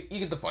 yeah, you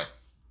get the point.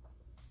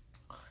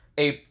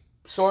 The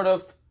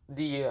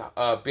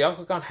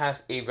Byakugan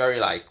has a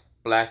very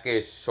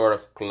blackish sort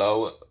of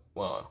glow.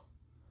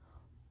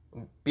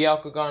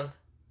 Byakugan,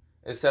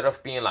 instead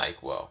of being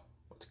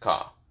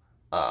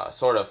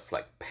sort of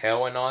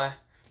pale and all that,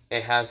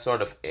 it has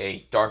sort of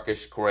a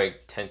darkish gray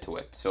tint to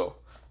it. So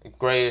a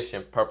grayish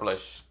and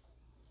purplish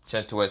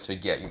tint to it. So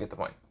yeah, you get the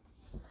point.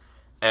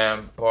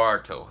 And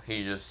Boruto,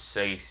 he just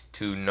says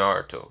to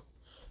Naruto,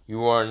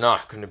 "You are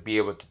not going to be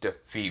able to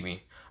defeat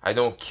me. I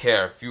don't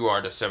care if you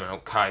are the 7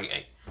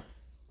 Hokage.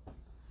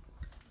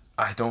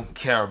 I don't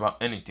care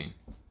about anything."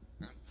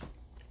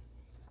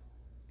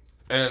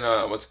 And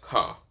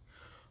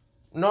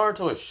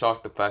Naruto is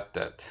shocked the fact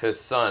that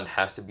his son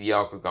has the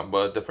Byakugan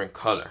but a different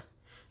color.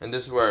 And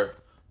this is where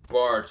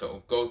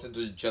Boruto goes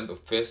into the gentle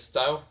fist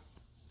style.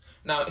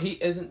 Now he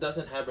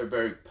doesn't have it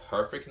very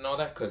perfect and all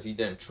that because he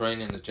didn't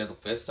train in the gentle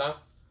fist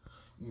style.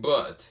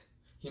 But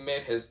he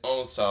made his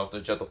own style of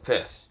the gentle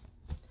fist.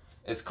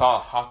 It's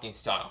called Hawking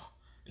style,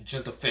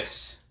 gentle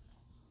fist.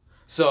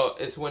 So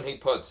it's when he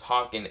puts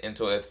Hawking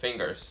into his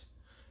fingers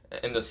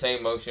in the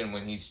same motion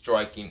when he's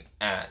striking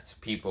at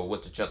people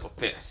with the gentle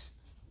fist.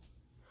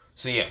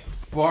 So yeah,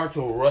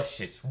 Boruto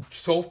rushes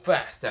so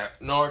fast that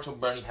Naruto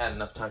barely had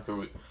enough time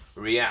to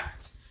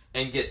react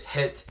and gets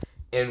hit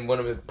in one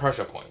of the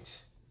pressure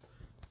points.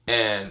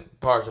 And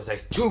Boruto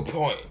says 2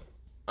 point.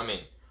 I mean,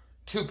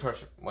 2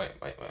 pressure. Wait.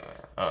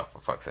 Oh, for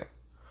fuck's sake.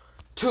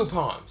 2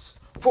 palms,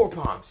 4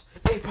 palms,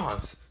 8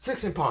 palms,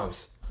 16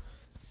 palms,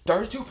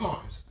 32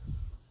 palms,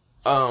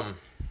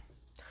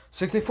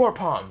 64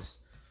 palms,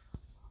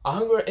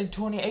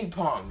 128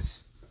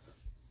 palms,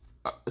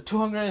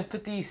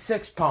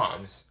 256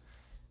 palms,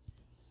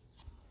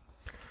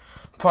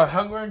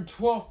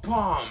 512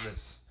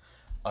 palms,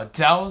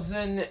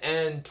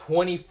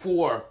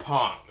 1,024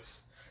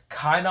 palms.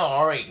 Kinda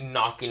already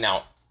knocking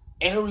out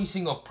every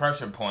single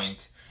pressure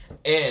point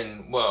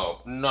in,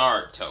 well,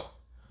 Naruto.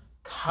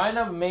 Kind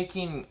of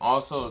making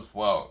also as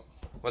well,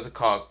 what's it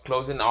called,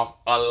 closing off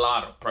a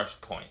lot of pressure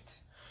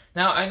points.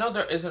 Now, I know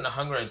there isn't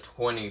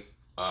 120,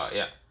 not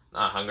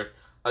 100,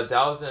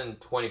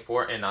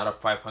 1,024 and out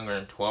of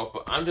 512,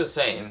 but I'm just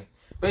saying,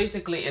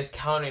 basically it's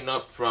counting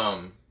up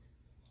from,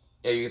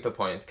 yeah, you get the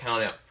point, it's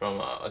counting up from,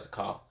 what's it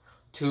called,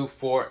 2,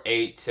 4,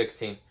 8,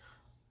 16,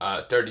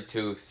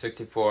 32,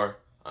 64,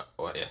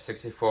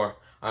 64,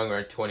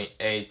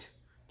 128,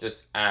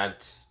 just add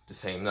the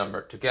same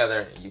number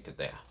together, and you get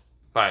there.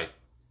 By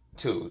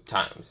 2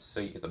 times,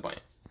 so you get the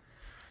point.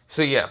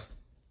 So yeah,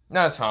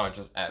 that's how I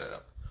just added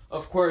up.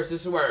 Of course,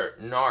 this is where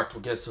Naruto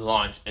gets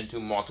launched into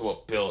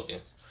multiple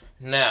buildings.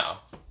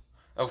 Now,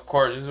 of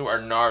course, this is where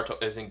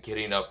Naruto isn't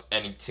getting up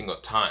any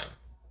single time.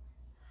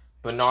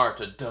 But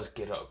Naruto does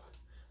get up.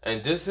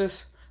 And this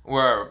is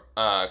where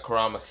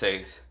Kurama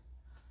says,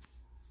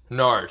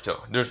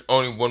 Naruto, there's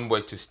only one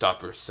way to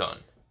stop your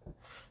son.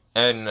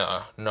 And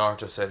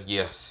Naruto said,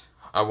 yes,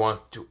 I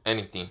won't do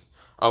anything.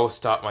 I will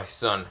stop my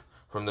son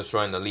from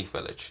destroying the Leaf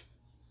Village.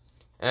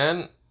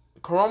 And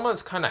Kurama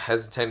is kind of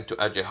hesitating to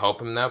actually help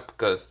him now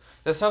because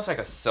this sounds like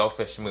a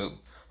selfish move.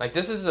 Like,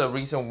 this is the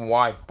reason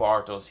why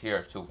Boruto's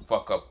here to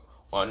fuck up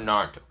on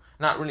Naruto.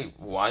 Not really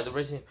why the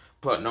reason,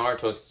 but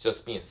Naruto's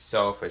just being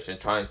selfish and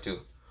trying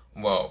to,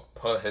 well,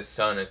 put his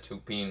son into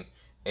being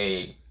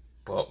a,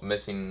 well,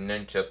 missing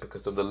ninja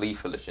because of the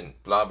Leaf Village and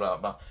blah blah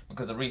blah.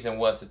 Because the reason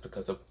was it's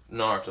because of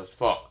Naruto's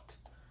fault.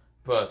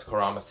 But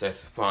Kurama says,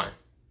 fine.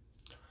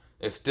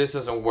 If this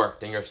doesn't work,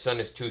 then your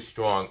son is too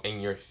strong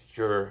and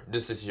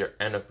this is your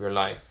end of your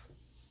life.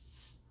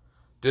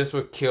 This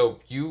would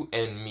kill you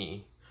and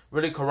me.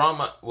 Really,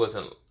 Kurama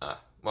wasn't,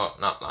 well,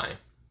 not lying.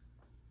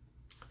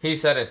 He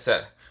said,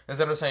 instead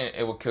of saying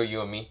it will kill you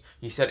and me,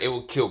 he said it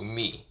will kill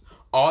me.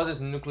 All this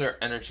nuclear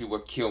energy will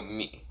kill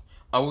me.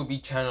 I will be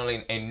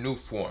channeling a new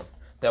form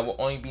that will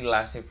only be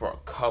lasting for a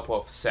couple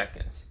of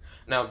seconds.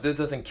 Now, if this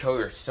doesn't kill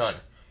your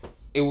son,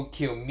 it will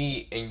kill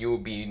me and you will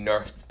be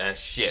nerfed as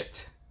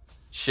shit.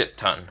 Shit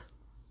ton.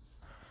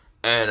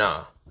 And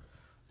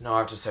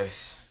Naruto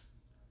says,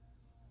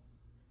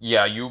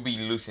 yeah, you'll be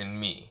losing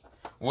me,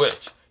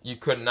 which you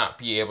could not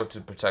be able to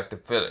protect the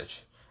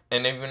village.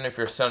 And even if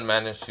your son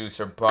managed to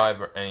survive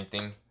or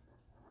anything,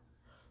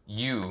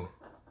 you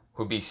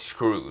would be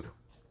screwed.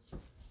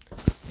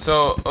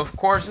 So, of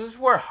course, this is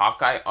where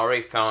Hawkeye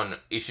already found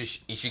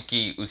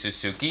Ishiki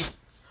Uzutsuki,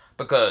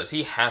 because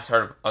he has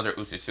heard of other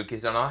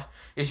Uzutsukis or not.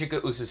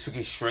 Ishiki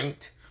Uzutsuki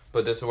shrinked,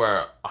 but this is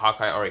where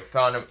Hawkeye already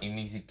found him and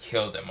easily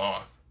killed him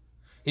off.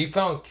 He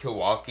found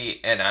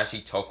Kawaki and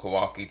actually told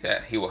Kawaki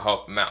that he will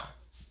help him out.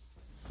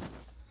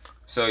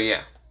 So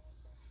yeah,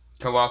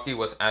 Kawaki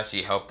was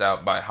actually helped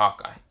out by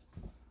Hawkeye.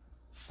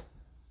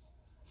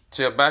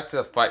 So back to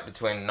the fight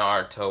between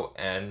Naruto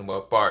and,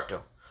 well,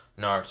 Boruto.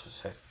 Naruto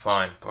said,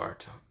 fine, fine,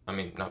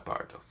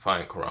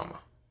 Kurama.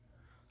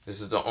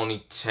 This is the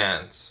only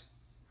chance.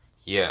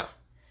 Yeah,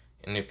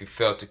 and if you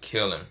fail to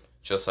kill him,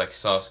 just like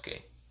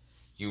Sasuke,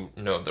 you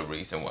know the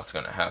reason what's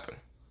gonna happen.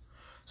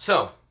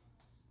 So,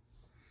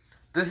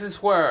 this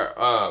is where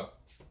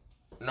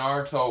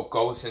Naruto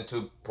goes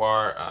into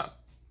Bar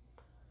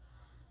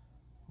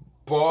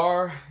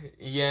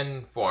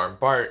Yen form.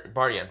 Wait,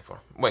 let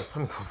me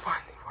go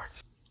find the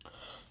words.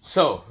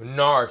 So,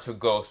 Naruto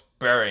goes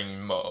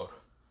burying mode.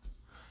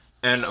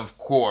 And of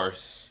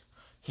course,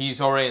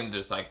 he's already in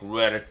this like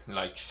red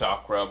like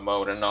chakra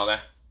mode and all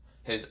that.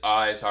 His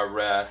eyes are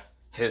red.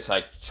 His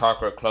like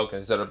chakra cloak,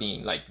 instead of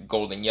being like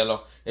golden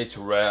yellow, it's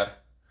red.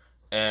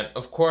 And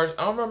of course,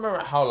 I don't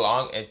remember how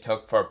long it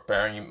took for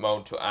burying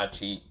mode to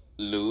actually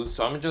lose.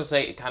 So I'm gonna just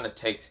say it kind of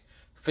takes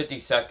 50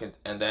 seconds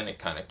and then it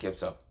kind of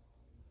gives up.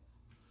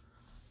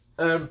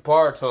 And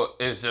Boruto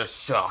is just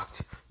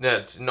shocked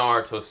that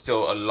Naruto's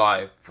still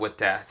alive with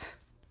that.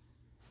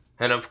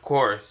 And of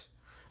course,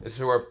 this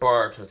is where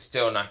Boruto's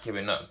still not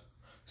giving up.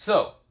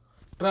 So,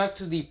 back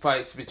to the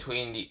fights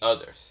between the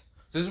others.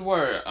 This is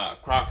where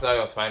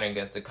Crocodile is fighting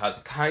against the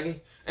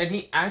Kazekage, and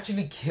he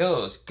actually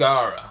kills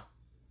Gaara.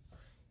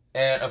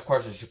 And of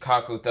course, the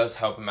Shukaku does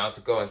help him out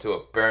to go into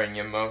a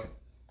burying mode.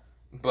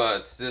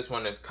 But this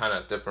one is kind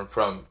of different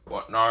from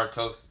what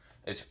Naruto's.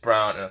 It's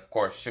brown, and of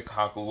course,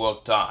 Shukaku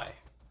will die.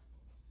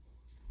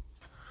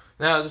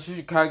 Now, the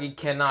Tsuchikage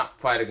cannot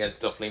fight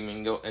against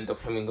Doflamingo, and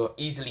Doflamingo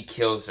easily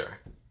kills her.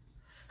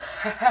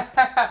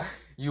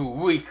 You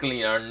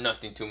weakling are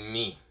nothing to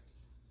me.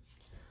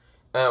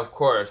 And of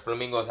course,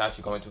 Flamingo is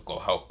actually going to go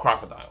help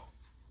Crocodile.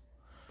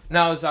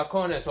 Now,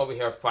 Zaycon is over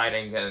here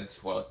fighting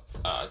against,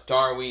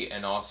 Darui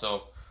and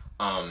also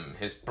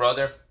his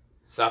brother,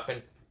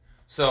 Zappin.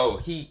 So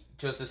he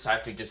just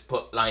decided to just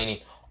put lightning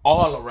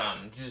all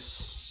around,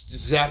 just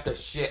zap the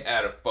shit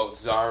out of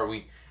both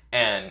Darui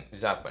and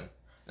Zappin.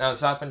 Now,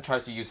 Zappin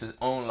tried to use his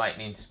own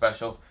lightning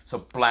special, so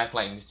black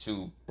lightning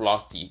to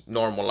block the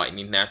normal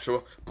lightning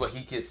natural, but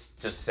he gets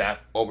just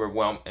zap,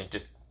 overwhelmed, and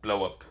just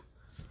blow up.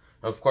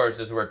 Of course,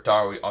 this is where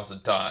Darui also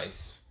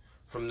dies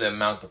from the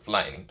amount of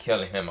lightning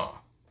killing him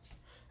off.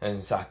 And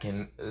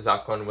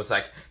Zaycon was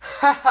like,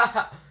 ha ha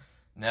ha!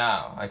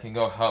 Now I can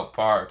go help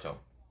Boruto.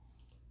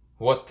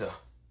 What the?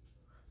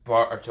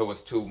 Boruto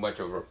was too much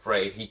of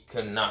afraid. He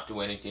could not do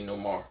anything no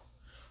more.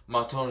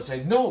 Matone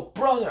said, no,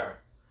 brother!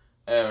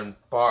 And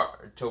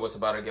Boruto was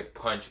about to get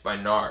punched by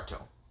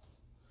Naruto.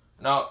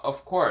 Now,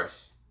 of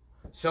course,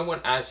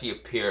 someone actually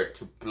appeared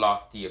to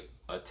block the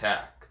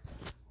attack.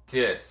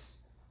 This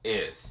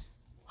is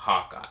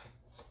Hawkeye.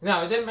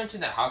 Now, I did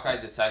mention that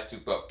Hawkeye decided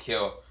to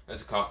kill,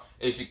 what's it called,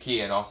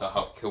 Ishiki, and also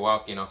help kill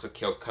Walkie, and also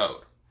kill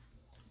Code.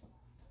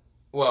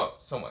 Well,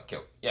 somewhat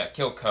kill. Yeah,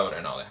 kill Code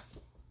and all that.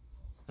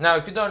 Now,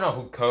 if you don't know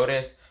who Code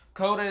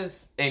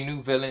is a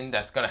new villain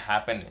that's gonna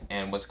happen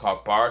in what's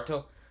called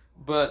Boruto.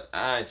 But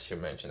I should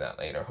mention that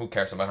later. Who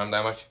cares about him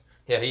that much?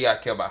 Yeah, he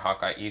got killed by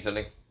Hawkeye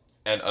easily.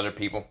 And other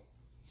people.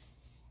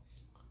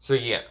 So,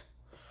 yeah.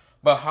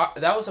 But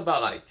that was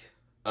about, like,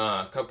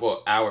 a couple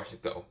of hours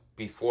ago.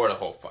 Before the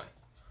whole fight.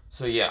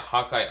 So yeah,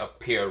 Hawkeye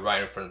appeared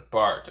right in front of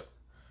Boruto.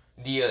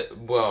 The,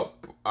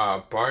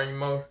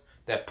 Barnmore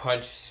that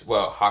punched,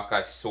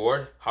 Hawkeye's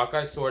sword.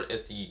 Hawkeye's sword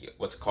is the,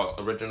 what's called,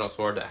 original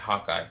sword that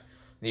Hawkeye,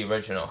 the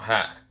original,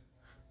 had.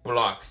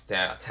 Blocks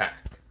that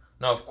attack.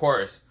 Now, of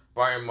course,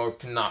 Barnmore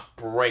cannot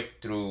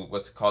break through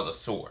what's called a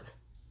sword.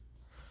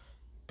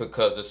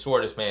 Because the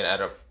sword is made out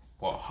of,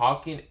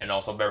 Hawking and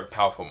also very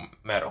powerful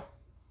metal.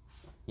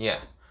 Yeah,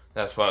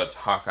 that's what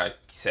Hawkeye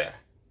said.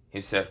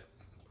 He said,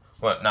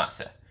 well, not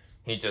said.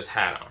 He just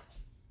had on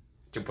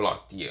to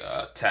block the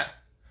attack.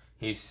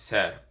 He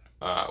said,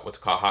 what's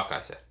called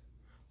Hawkeye said,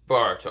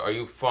 Boruto, are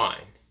you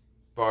fine?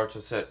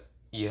 Boruto said,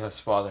 yes,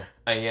 father,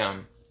 I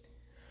am.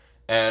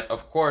 And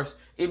of course,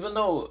 even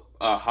though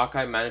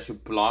Hawkeye managed to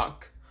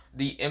block,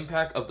 the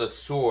impact of the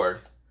sword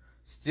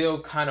still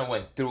kind of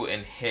went through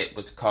and hit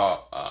what's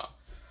called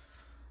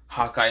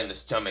Hawkeye in the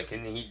stomach,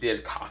 and he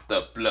did cough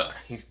up blood.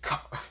 He's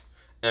cough.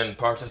 And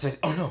Boruto said,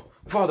 oh no,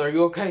 father, are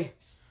you okay?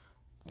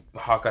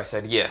 Hawkeye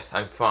said, yes,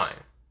 I'm fine.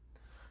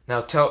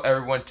 Now tell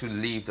everyone to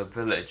leave the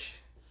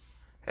village.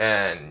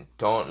 And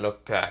don't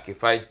look back.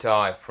 If I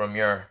die from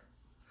your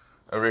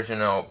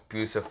original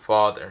abusive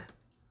father,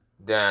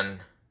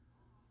 then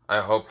I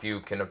hope you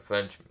can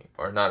avenge me.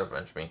 Or not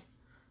avenge me.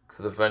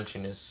 Because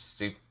avenging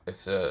is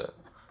a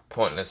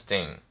pointless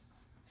thing.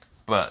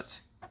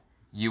 But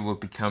you will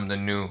become the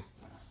new,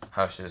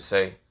 how should I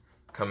say,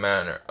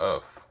 commander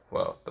of,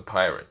 the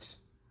pirates.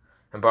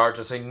 And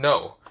Boruto said,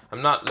 no,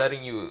 I'm not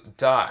letting you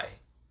die.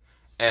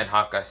 And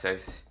Hawkeye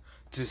says,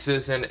 this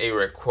isn't a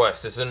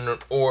request, this isn't an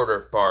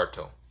order,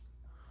 Boruto.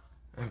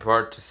 And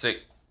Boruto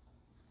said,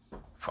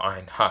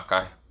 fine,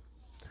 Hawkeye.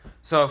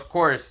 So, of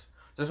course,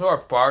 this is where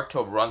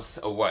Boruto runs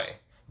away,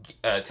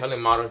 telling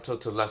Naruto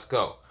to let's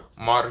go.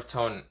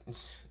 Naruto,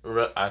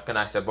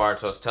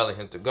 Boruto is telling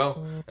him to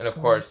go, and of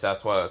course,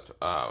 that's why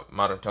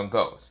Naruto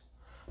goes.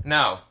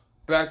 Now,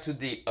 back to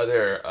the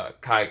other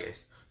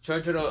Kages.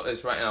 Chojuro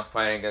is right now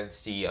fighting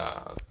against the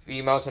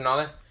females and all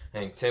that,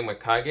 and same with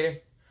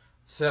Kagura.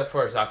 So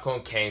for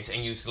Zaycon came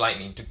and used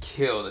lightning to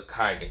kill the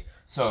Kage.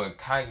 So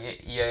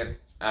Kage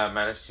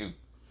managed to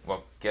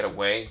get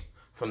away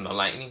from the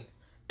lightning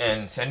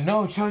and said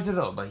no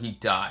Chojuro, but he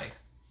died.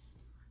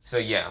 So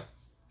yeah.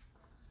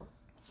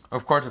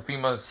 Of course the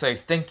female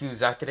says thank you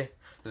Zaycon,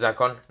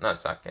 not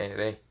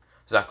Zakire,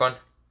 Zaycon.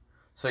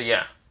 So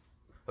yeah.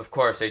 Of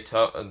course they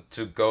tell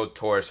to go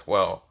towards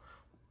where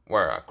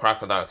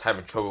Crocodile is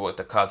having trouble with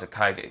the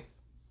Kazekage.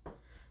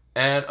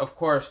 And of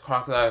course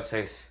Crocodile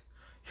says,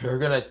 you're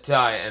gonna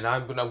die and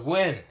I'm gonna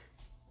win.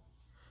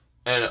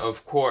 And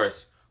of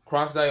course,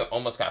 Crocodile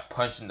almost got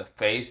punched in the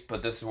face,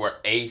 but this is where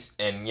Ace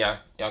and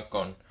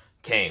Yakon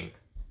came.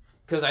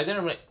 Because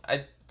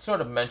I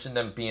sort of mentioned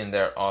them being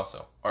there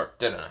also. Or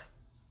didn't I?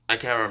 I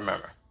can't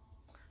remember.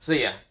 So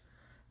yeah,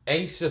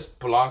 Ace just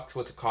blocked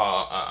what's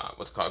called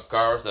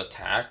Garo's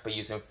attack by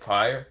using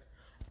fire.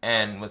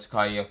 And what's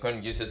called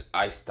Yakon uses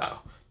ice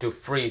style to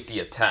freeze the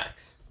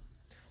attacks.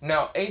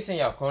 Now, Ace and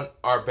Yakon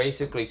are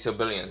basically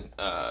civilian,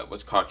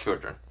 what's called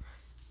children.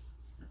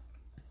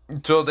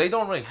 So they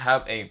don't really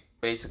have a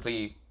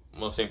basically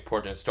most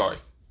important story.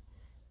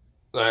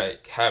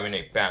 Like having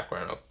a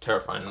background of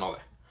terrifying and all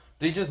that.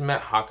 They just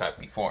met Hawkeye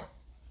before.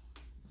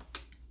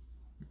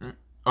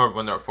 Or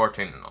when they were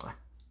 14 and all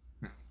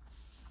that.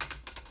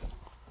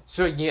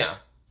 So yeah,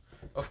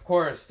 of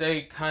course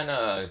they kind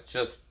of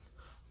just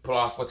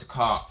block what's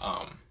called,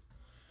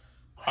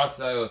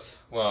 Crocodile's,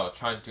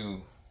 trying to,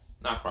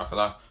 not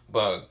Crocodile,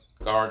 but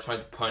Garo trying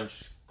to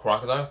punch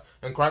Crocodile,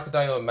 and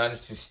Crocodile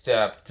managed to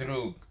stab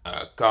through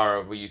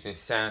Gaara using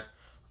sand,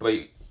 but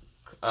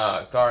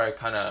Gaara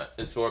kind of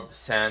absorbed the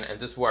sand, and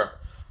this is where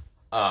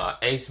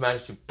Ace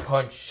managed to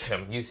punch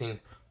him using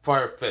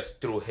Fire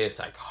Fist through his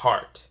like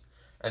heart,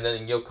 and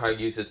then Yokai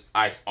uses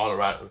ice all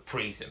around and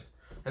freeze him,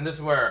 and this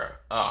is where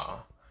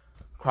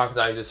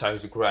Crocodile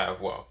decides to grab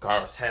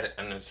Gaara's head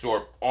and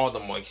absorb all the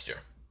moisture,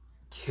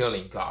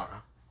 killing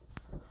Gaara.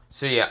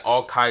 So yeah,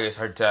 all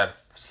Kages are dead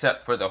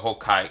except for the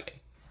Hokage.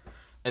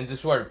 And this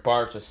is where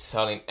Bart is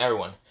telling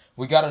everyone,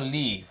 we gotta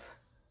leave.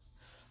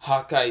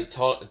 Hawkeye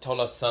told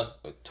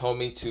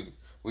me to,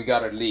 we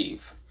gotta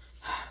leave.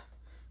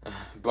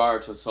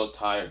 Bart was so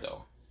tired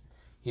though.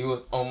 He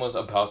was almost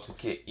about to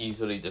get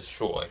easily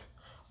destroyed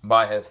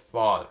by his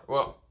father.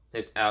 Well,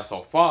 his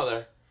asshole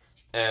father.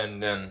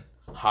 And then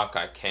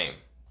Hawkeye came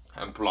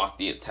and blocked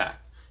the attack.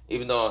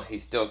 Even though he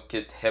still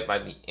gets hit by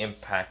the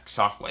impact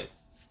shockwave,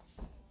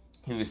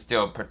 he would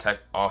still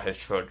protect all his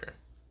children.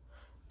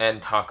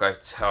 And Hawkeye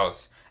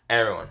tells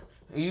everyone,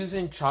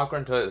 using chakra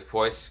into his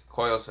voice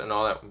coils and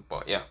all that,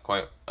 but yeah,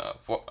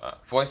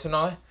 voice and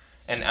all that,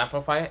 and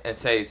amplify it, and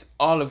says,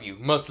 all of you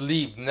must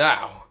leave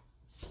now.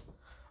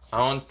 I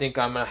don't think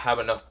I'm gonna have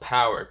enough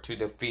power to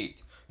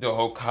defeat the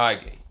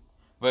Hokage,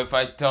 but if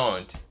I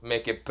don't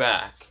make it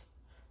back,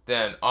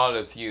 then all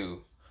of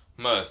you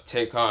must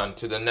take on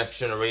to the next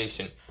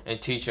generation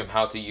and teach them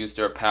how to use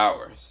their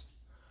powers.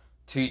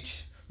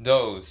 Teach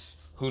those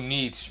who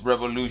needs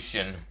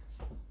revolution.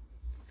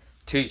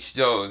 Teach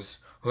those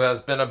who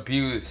has been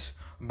abused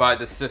by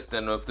the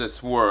system of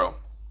this world.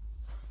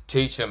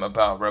 Teach them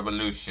about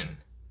revolution.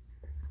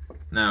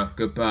 Now,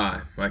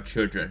 goodbye, my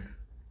children.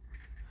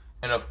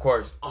 And of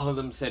course, all of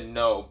them said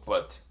no,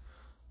 but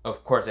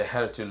of course they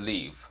had to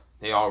leave.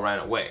 They all ran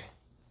away.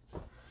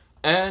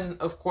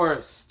 And of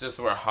course, this is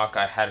where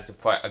Hawkeye had to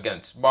fight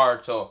against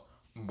Boruto,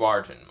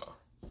 Bargenma.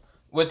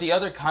 With the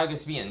other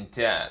Kages being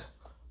dead,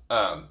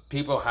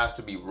 people has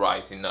to be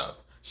rising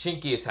up.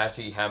 Shinki is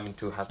actually having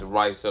to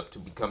rise up to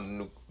become the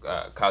new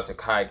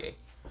Kazekage.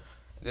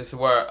 This is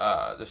where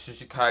the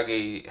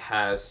Tsuchikage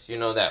has, you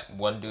know, that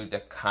one dude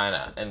that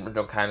kinda, and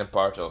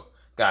Boruto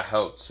got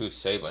helped to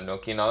save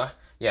Anoki and all that.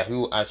 Yeah, he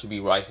will actually be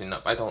rising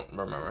up. I don't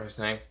remember his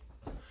name.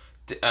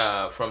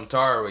 From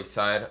Tara's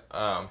side,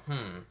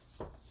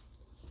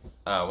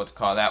 what's it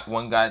called, that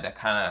one guy that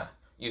kind of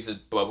uses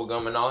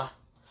bubblegum and all that.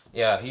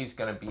 Yeah, he's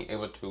gonna be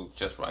able to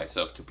just rise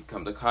up to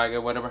become the Kage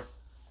or whatever.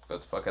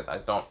 Because fuck it, I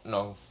don't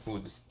know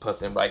who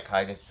put in right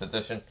Kage's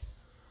position.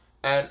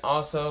 And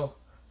also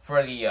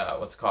for the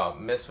what's called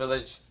Miss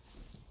Village,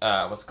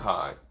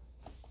 Kageri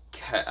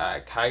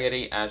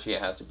actually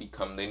has to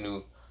become the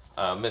new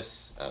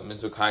Miss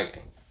Mizukage.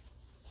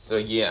 So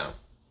yeah.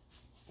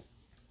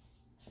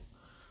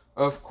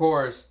 Of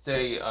course,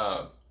 they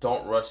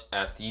don't rush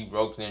at the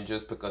rogue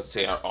ninjas because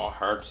they are all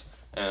hurt,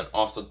 and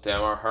also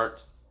them are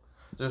hurt.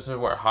 This is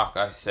where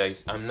Hawkeye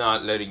says, I'm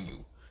not letting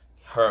you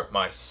hurt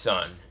my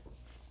son.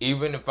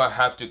 Even if I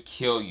have to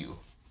kill you,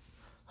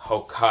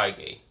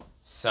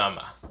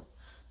 Hokage-sama.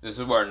 This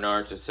is where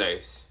Naruto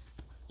says,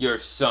 your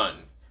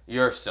son.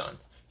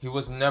 He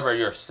was never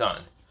your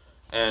son.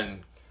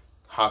 And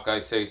Hawkeye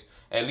says,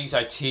 at least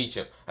I teach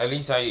him. At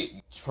least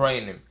I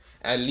train him.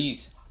 At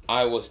least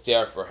I was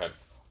there for him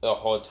the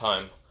whole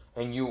time.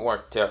 And you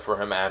weren't there for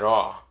him at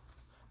all.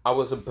 I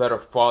was a better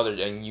father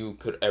than you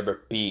could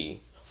ever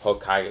be,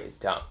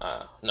 Hokage-sama.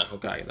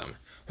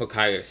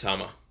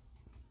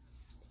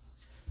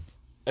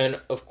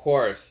 And of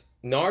course,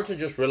 Naruto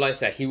just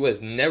realized that he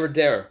was never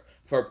there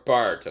for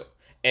Boruto.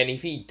 And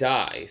if he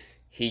dies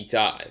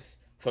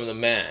from the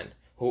man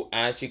who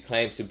actually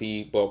claims to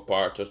be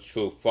Boruto's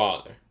true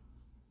father.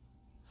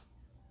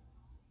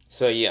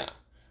 So yeah,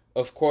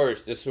 of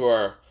course, this is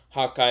where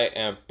Hawkeye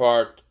and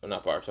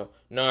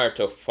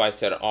Naruto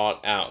fights it all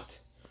out.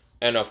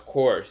 And of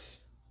course,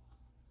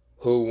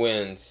 who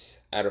wins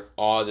out of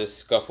all this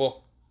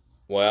scuffle?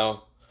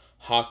 Well,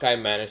 Hawkeye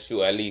managed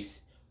to at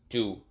least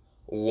do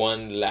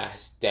one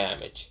last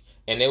damage.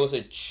 And it was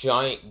a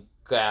giant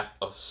gap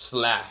of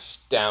slash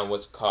down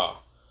what's called,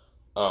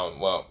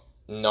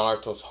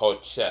 Naruto's whole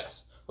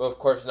chest. Well, of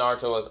course,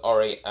 Naruto was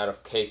already out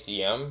of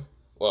KCM,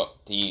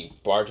 the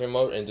bargain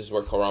mode, and this is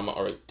where Kurama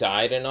already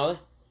died and all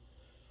that.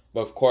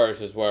 But of course,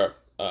 is where,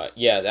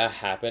 that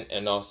happened,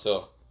 and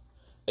also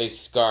a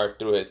scar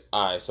through his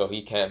eye, so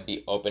he can't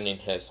be opening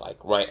his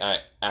right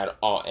eye at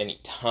all any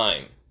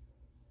time.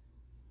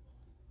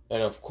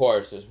 And of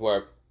course, is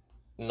where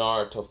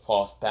Naruto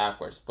falls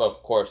backwards, but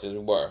of course, is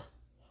where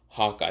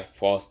Hawkeye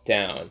falls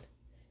down,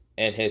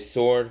 and his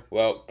sword,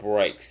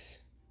 breaks.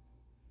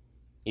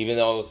 Even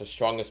though it was the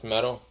strongest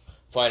metal,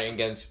 fighting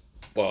against,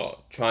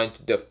 trying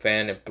to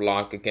defend and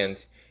block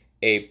against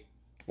a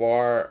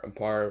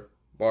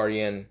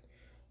Bargain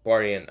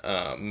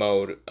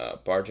mode,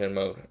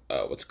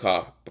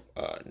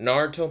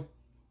 Naruto.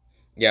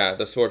 Yeah,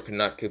 the sword could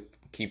not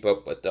keep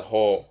up with the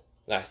whole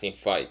lasting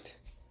fight.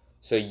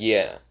 So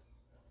yeah,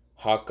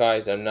 Hawkeye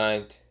the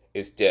Ninth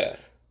is dead.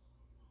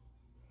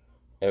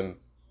 And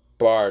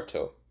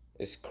Boruto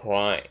is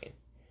crying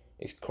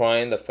He's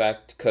crying the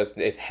fact because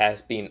it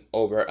has been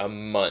over a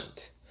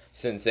month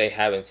since they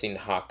haven't seen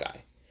Hawkeye.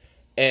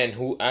 And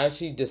who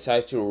actually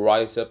decides to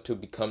rise up to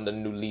become the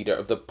new leader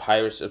of the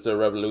Pirates of the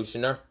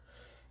Revolutionary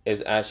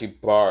is actually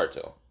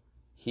Boruto.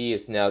 He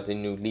is now the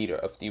new leader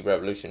of the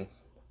Revolution.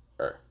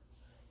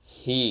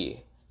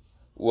 He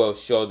will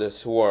show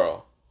this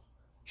world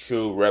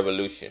true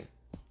revolution.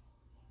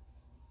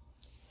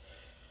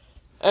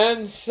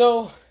 And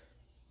so,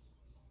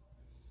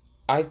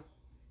 I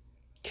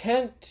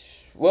can't.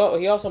 Well,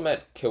 he also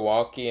met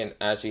Kiwaki and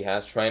actually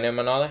has trained him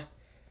and all that.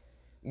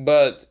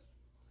 But,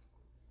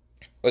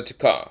 what's it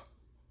called?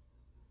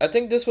 I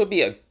think this would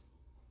be a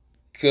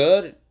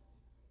good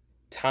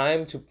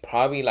time to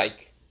probably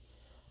like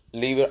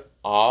leave it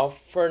off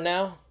for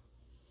now.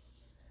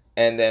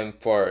 And then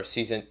for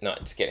season. No,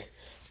 just kidding.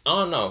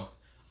 I don't know.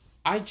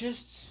 I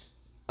just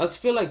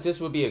feel like this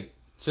would be a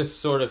just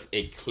sort of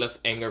a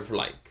cliffhanger of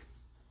like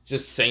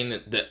just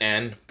saying the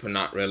end, but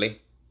not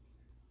really.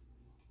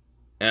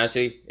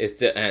 Actually, it's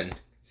the end.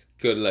 It's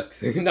good luck.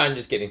 No, I'm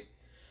just kidding.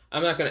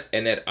 I'm not gonna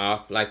end it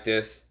off like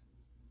this.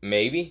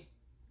 Maybe.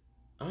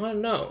 I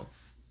don't know.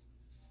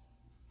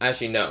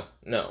 Actually, no.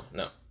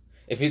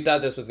 If you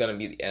thought this was gonna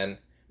be the end,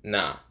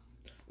 nah.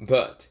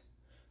 But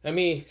let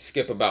me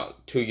skip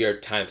about 2-year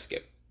time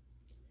skip.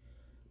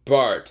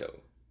 Boruto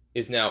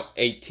is now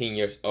 18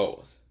 years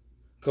old.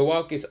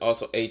 Kawaki is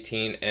also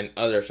 18 and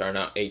others are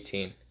now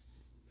 18.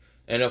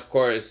 And of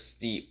course,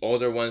 the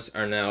older ones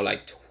are now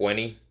like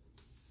 20.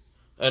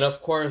 And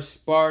of course,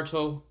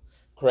 Boruto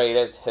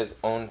created his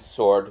own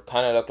sword.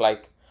 Kind of look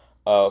like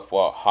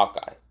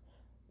Hawkeye.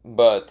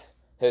 But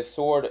his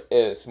sword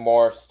is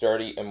more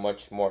sturdy and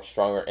much more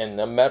stronger in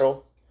the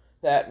metal.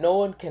 That no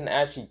one can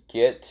actually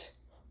get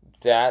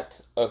that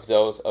of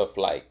those of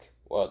like,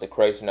 well, the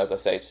creation of the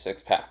Sage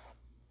Six Path.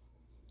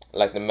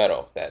 Like the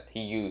metal that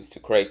he used to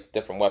create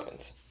different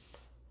weapons.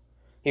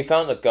 He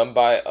found the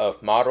gunbai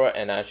of Madara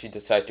and actually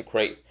decided to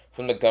create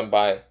from the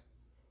gunbai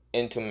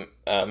into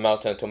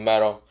melt into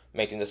metal,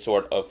 making the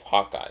sword of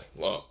Hawkeye.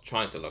 Well,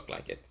 trying to look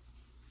like it.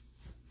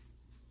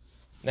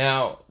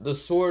 Now, the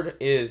sword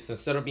is,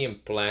 instead of being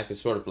black,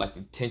 it's sort of like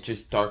a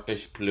tingish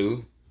darkish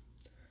blue.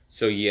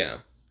 So yeah.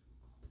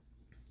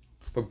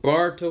 But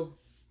Boruto,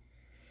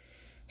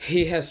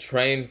 he has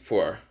trained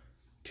for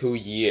 2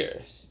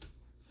 years.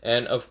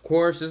 And of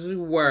course, this is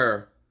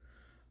where,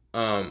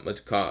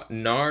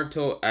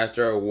 Naruto,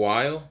 after a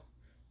while,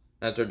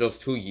 after those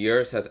 2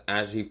 years, has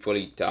actually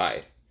fully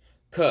died.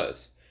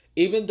 Cause,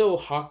 even though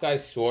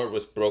Hawkeye's sword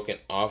was broken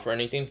off or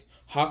anything,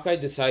 Hawkeye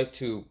decided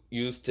to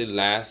use the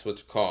last,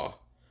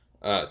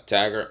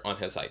 dagger on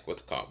his,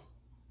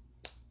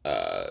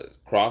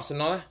 cross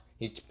and all that.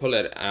 He pulled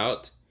it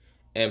out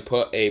and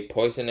put a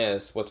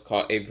poisonous,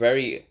 a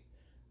very,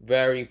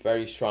 very,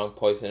 very strong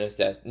poisonous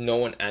that no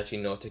one actually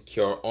knows to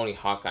cure. Only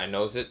Hawkeye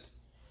knows it.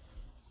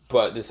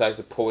 But decides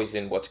to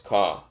poison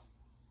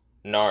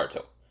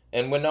Naruto.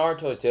 And when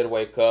Naruto did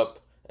wake up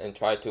and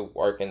try to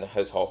work in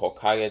his whole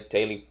Hokage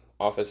daily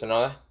office and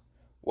all that,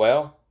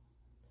 well,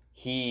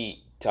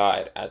 he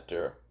died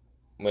after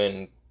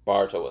when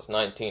Boruto was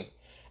 19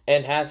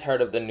 and has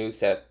heard of the news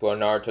that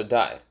Naruto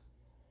died.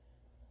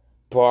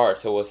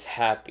 Boruto was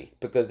happy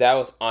because that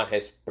was on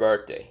his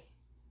birthday.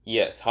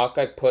 Yes,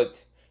 Hawkeye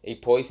put a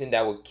poison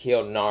that would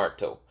kill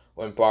Naruto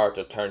when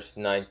Boruto turns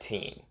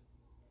 19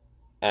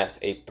 as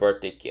a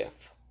birthday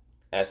gift.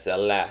 As the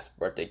last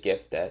birthday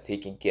gift that he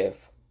can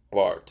give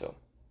Boruto.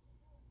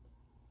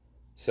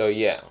 So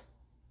yeah.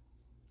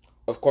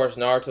 Of course,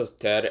 Naruto's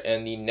dead,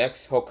 and the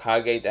next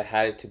Hokage that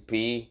had it to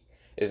be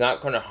is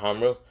not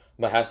Konohamaru,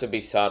 but has to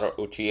be Sado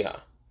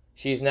Uchiha.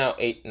 She's now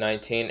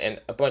 19,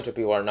 and a bunch of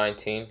people are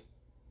 19.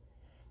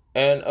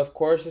 And of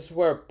course, this is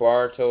where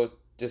Boruto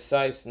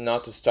decides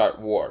not to start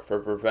war for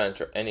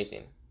revenge or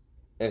anything.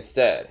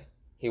 Instead,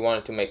 he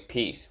wanted to make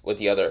peace with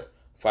the other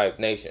 5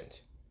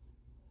 nations.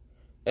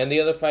 And the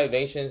other 5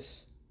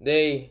 nations,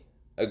 they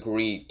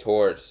agreed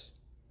towards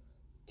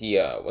the,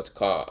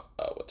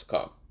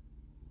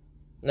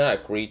 not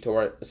agreed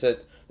toward,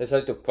 it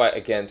decided to fight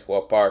against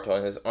Boruto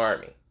and his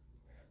army.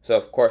 So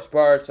of course,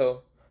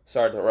 Boruto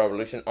started the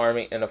Revolution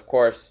Army, and of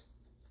course,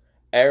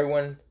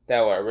 everyone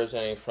that were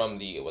originally from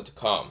the,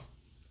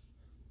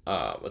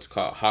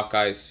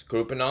 Hawkeye's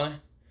group and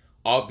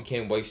all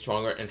became way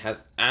stronger and had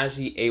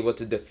actually able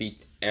to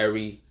defeat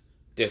every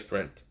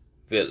different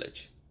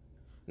village.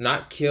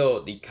 Not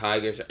kill the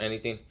Kages or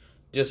anything,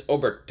 just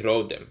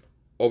overthrow them.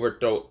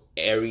 Overthrow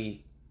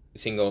every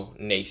single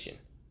nation.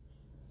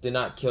 Did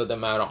not kill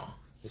them at all.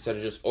 Instead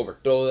of just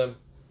overthrow them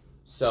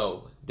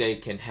so they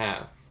can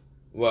have,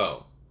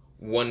 well,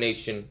 one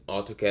nation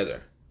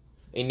altogether.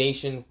 A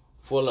nation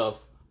full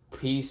of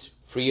peace,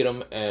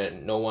 freedom,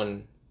 and no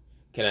one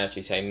can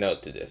actually say no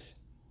to this.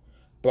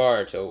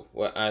 Boruto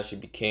actually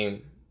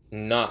became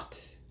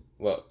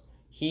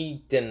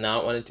he did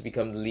not want to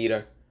become the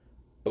leader,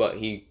 but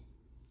he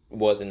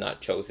was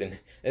not chosen.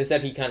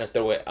 Instead, he kind of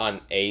threw it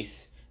on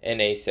Ace,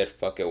 and Ace said,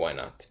 fuck it, why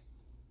not?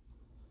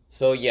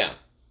 So yeah,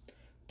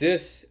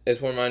 this is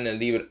where I'm going to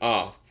leave it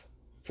off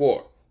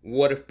for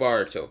What If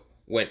Boruto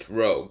went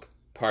rogue,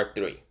 part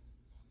 3.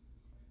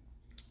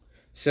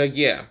 So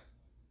yeah,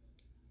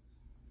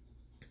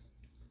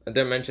 I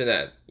did mention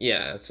that.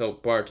 Yeah, so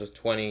Boruto's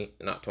 20,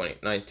 not 20,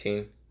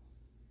 19.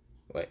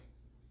 Wait,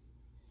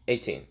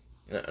 18.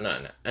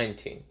 No,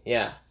 19.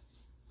 Yeah.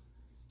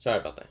 Sorry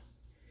about that.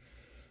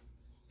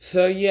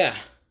 So yeah,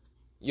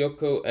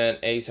 Yoko and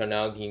Ace are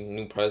now the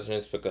new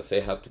presidents because they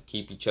have to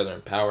keep each other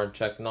in power and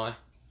check now.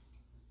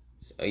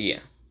 So yeah.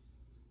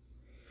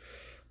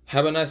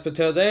 Have a nice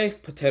potato day,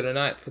 potato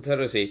night,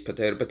 potato seed,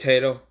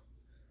 potato.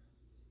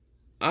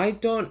 I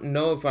don't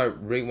know if I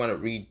really want to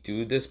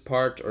redo this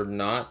part or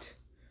not.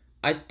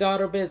 I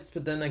thought of it,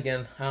 but then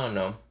again, I don't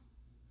know.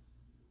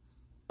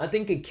 I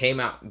think it came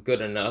out good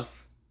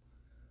enough.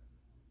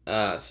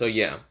 So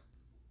yeah.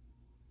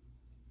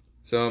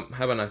 So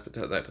have a nice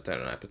potato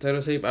night, potato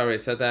seed. I already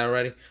said that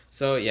already.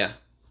 So yeah.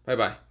 Bye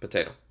bye,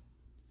 potato.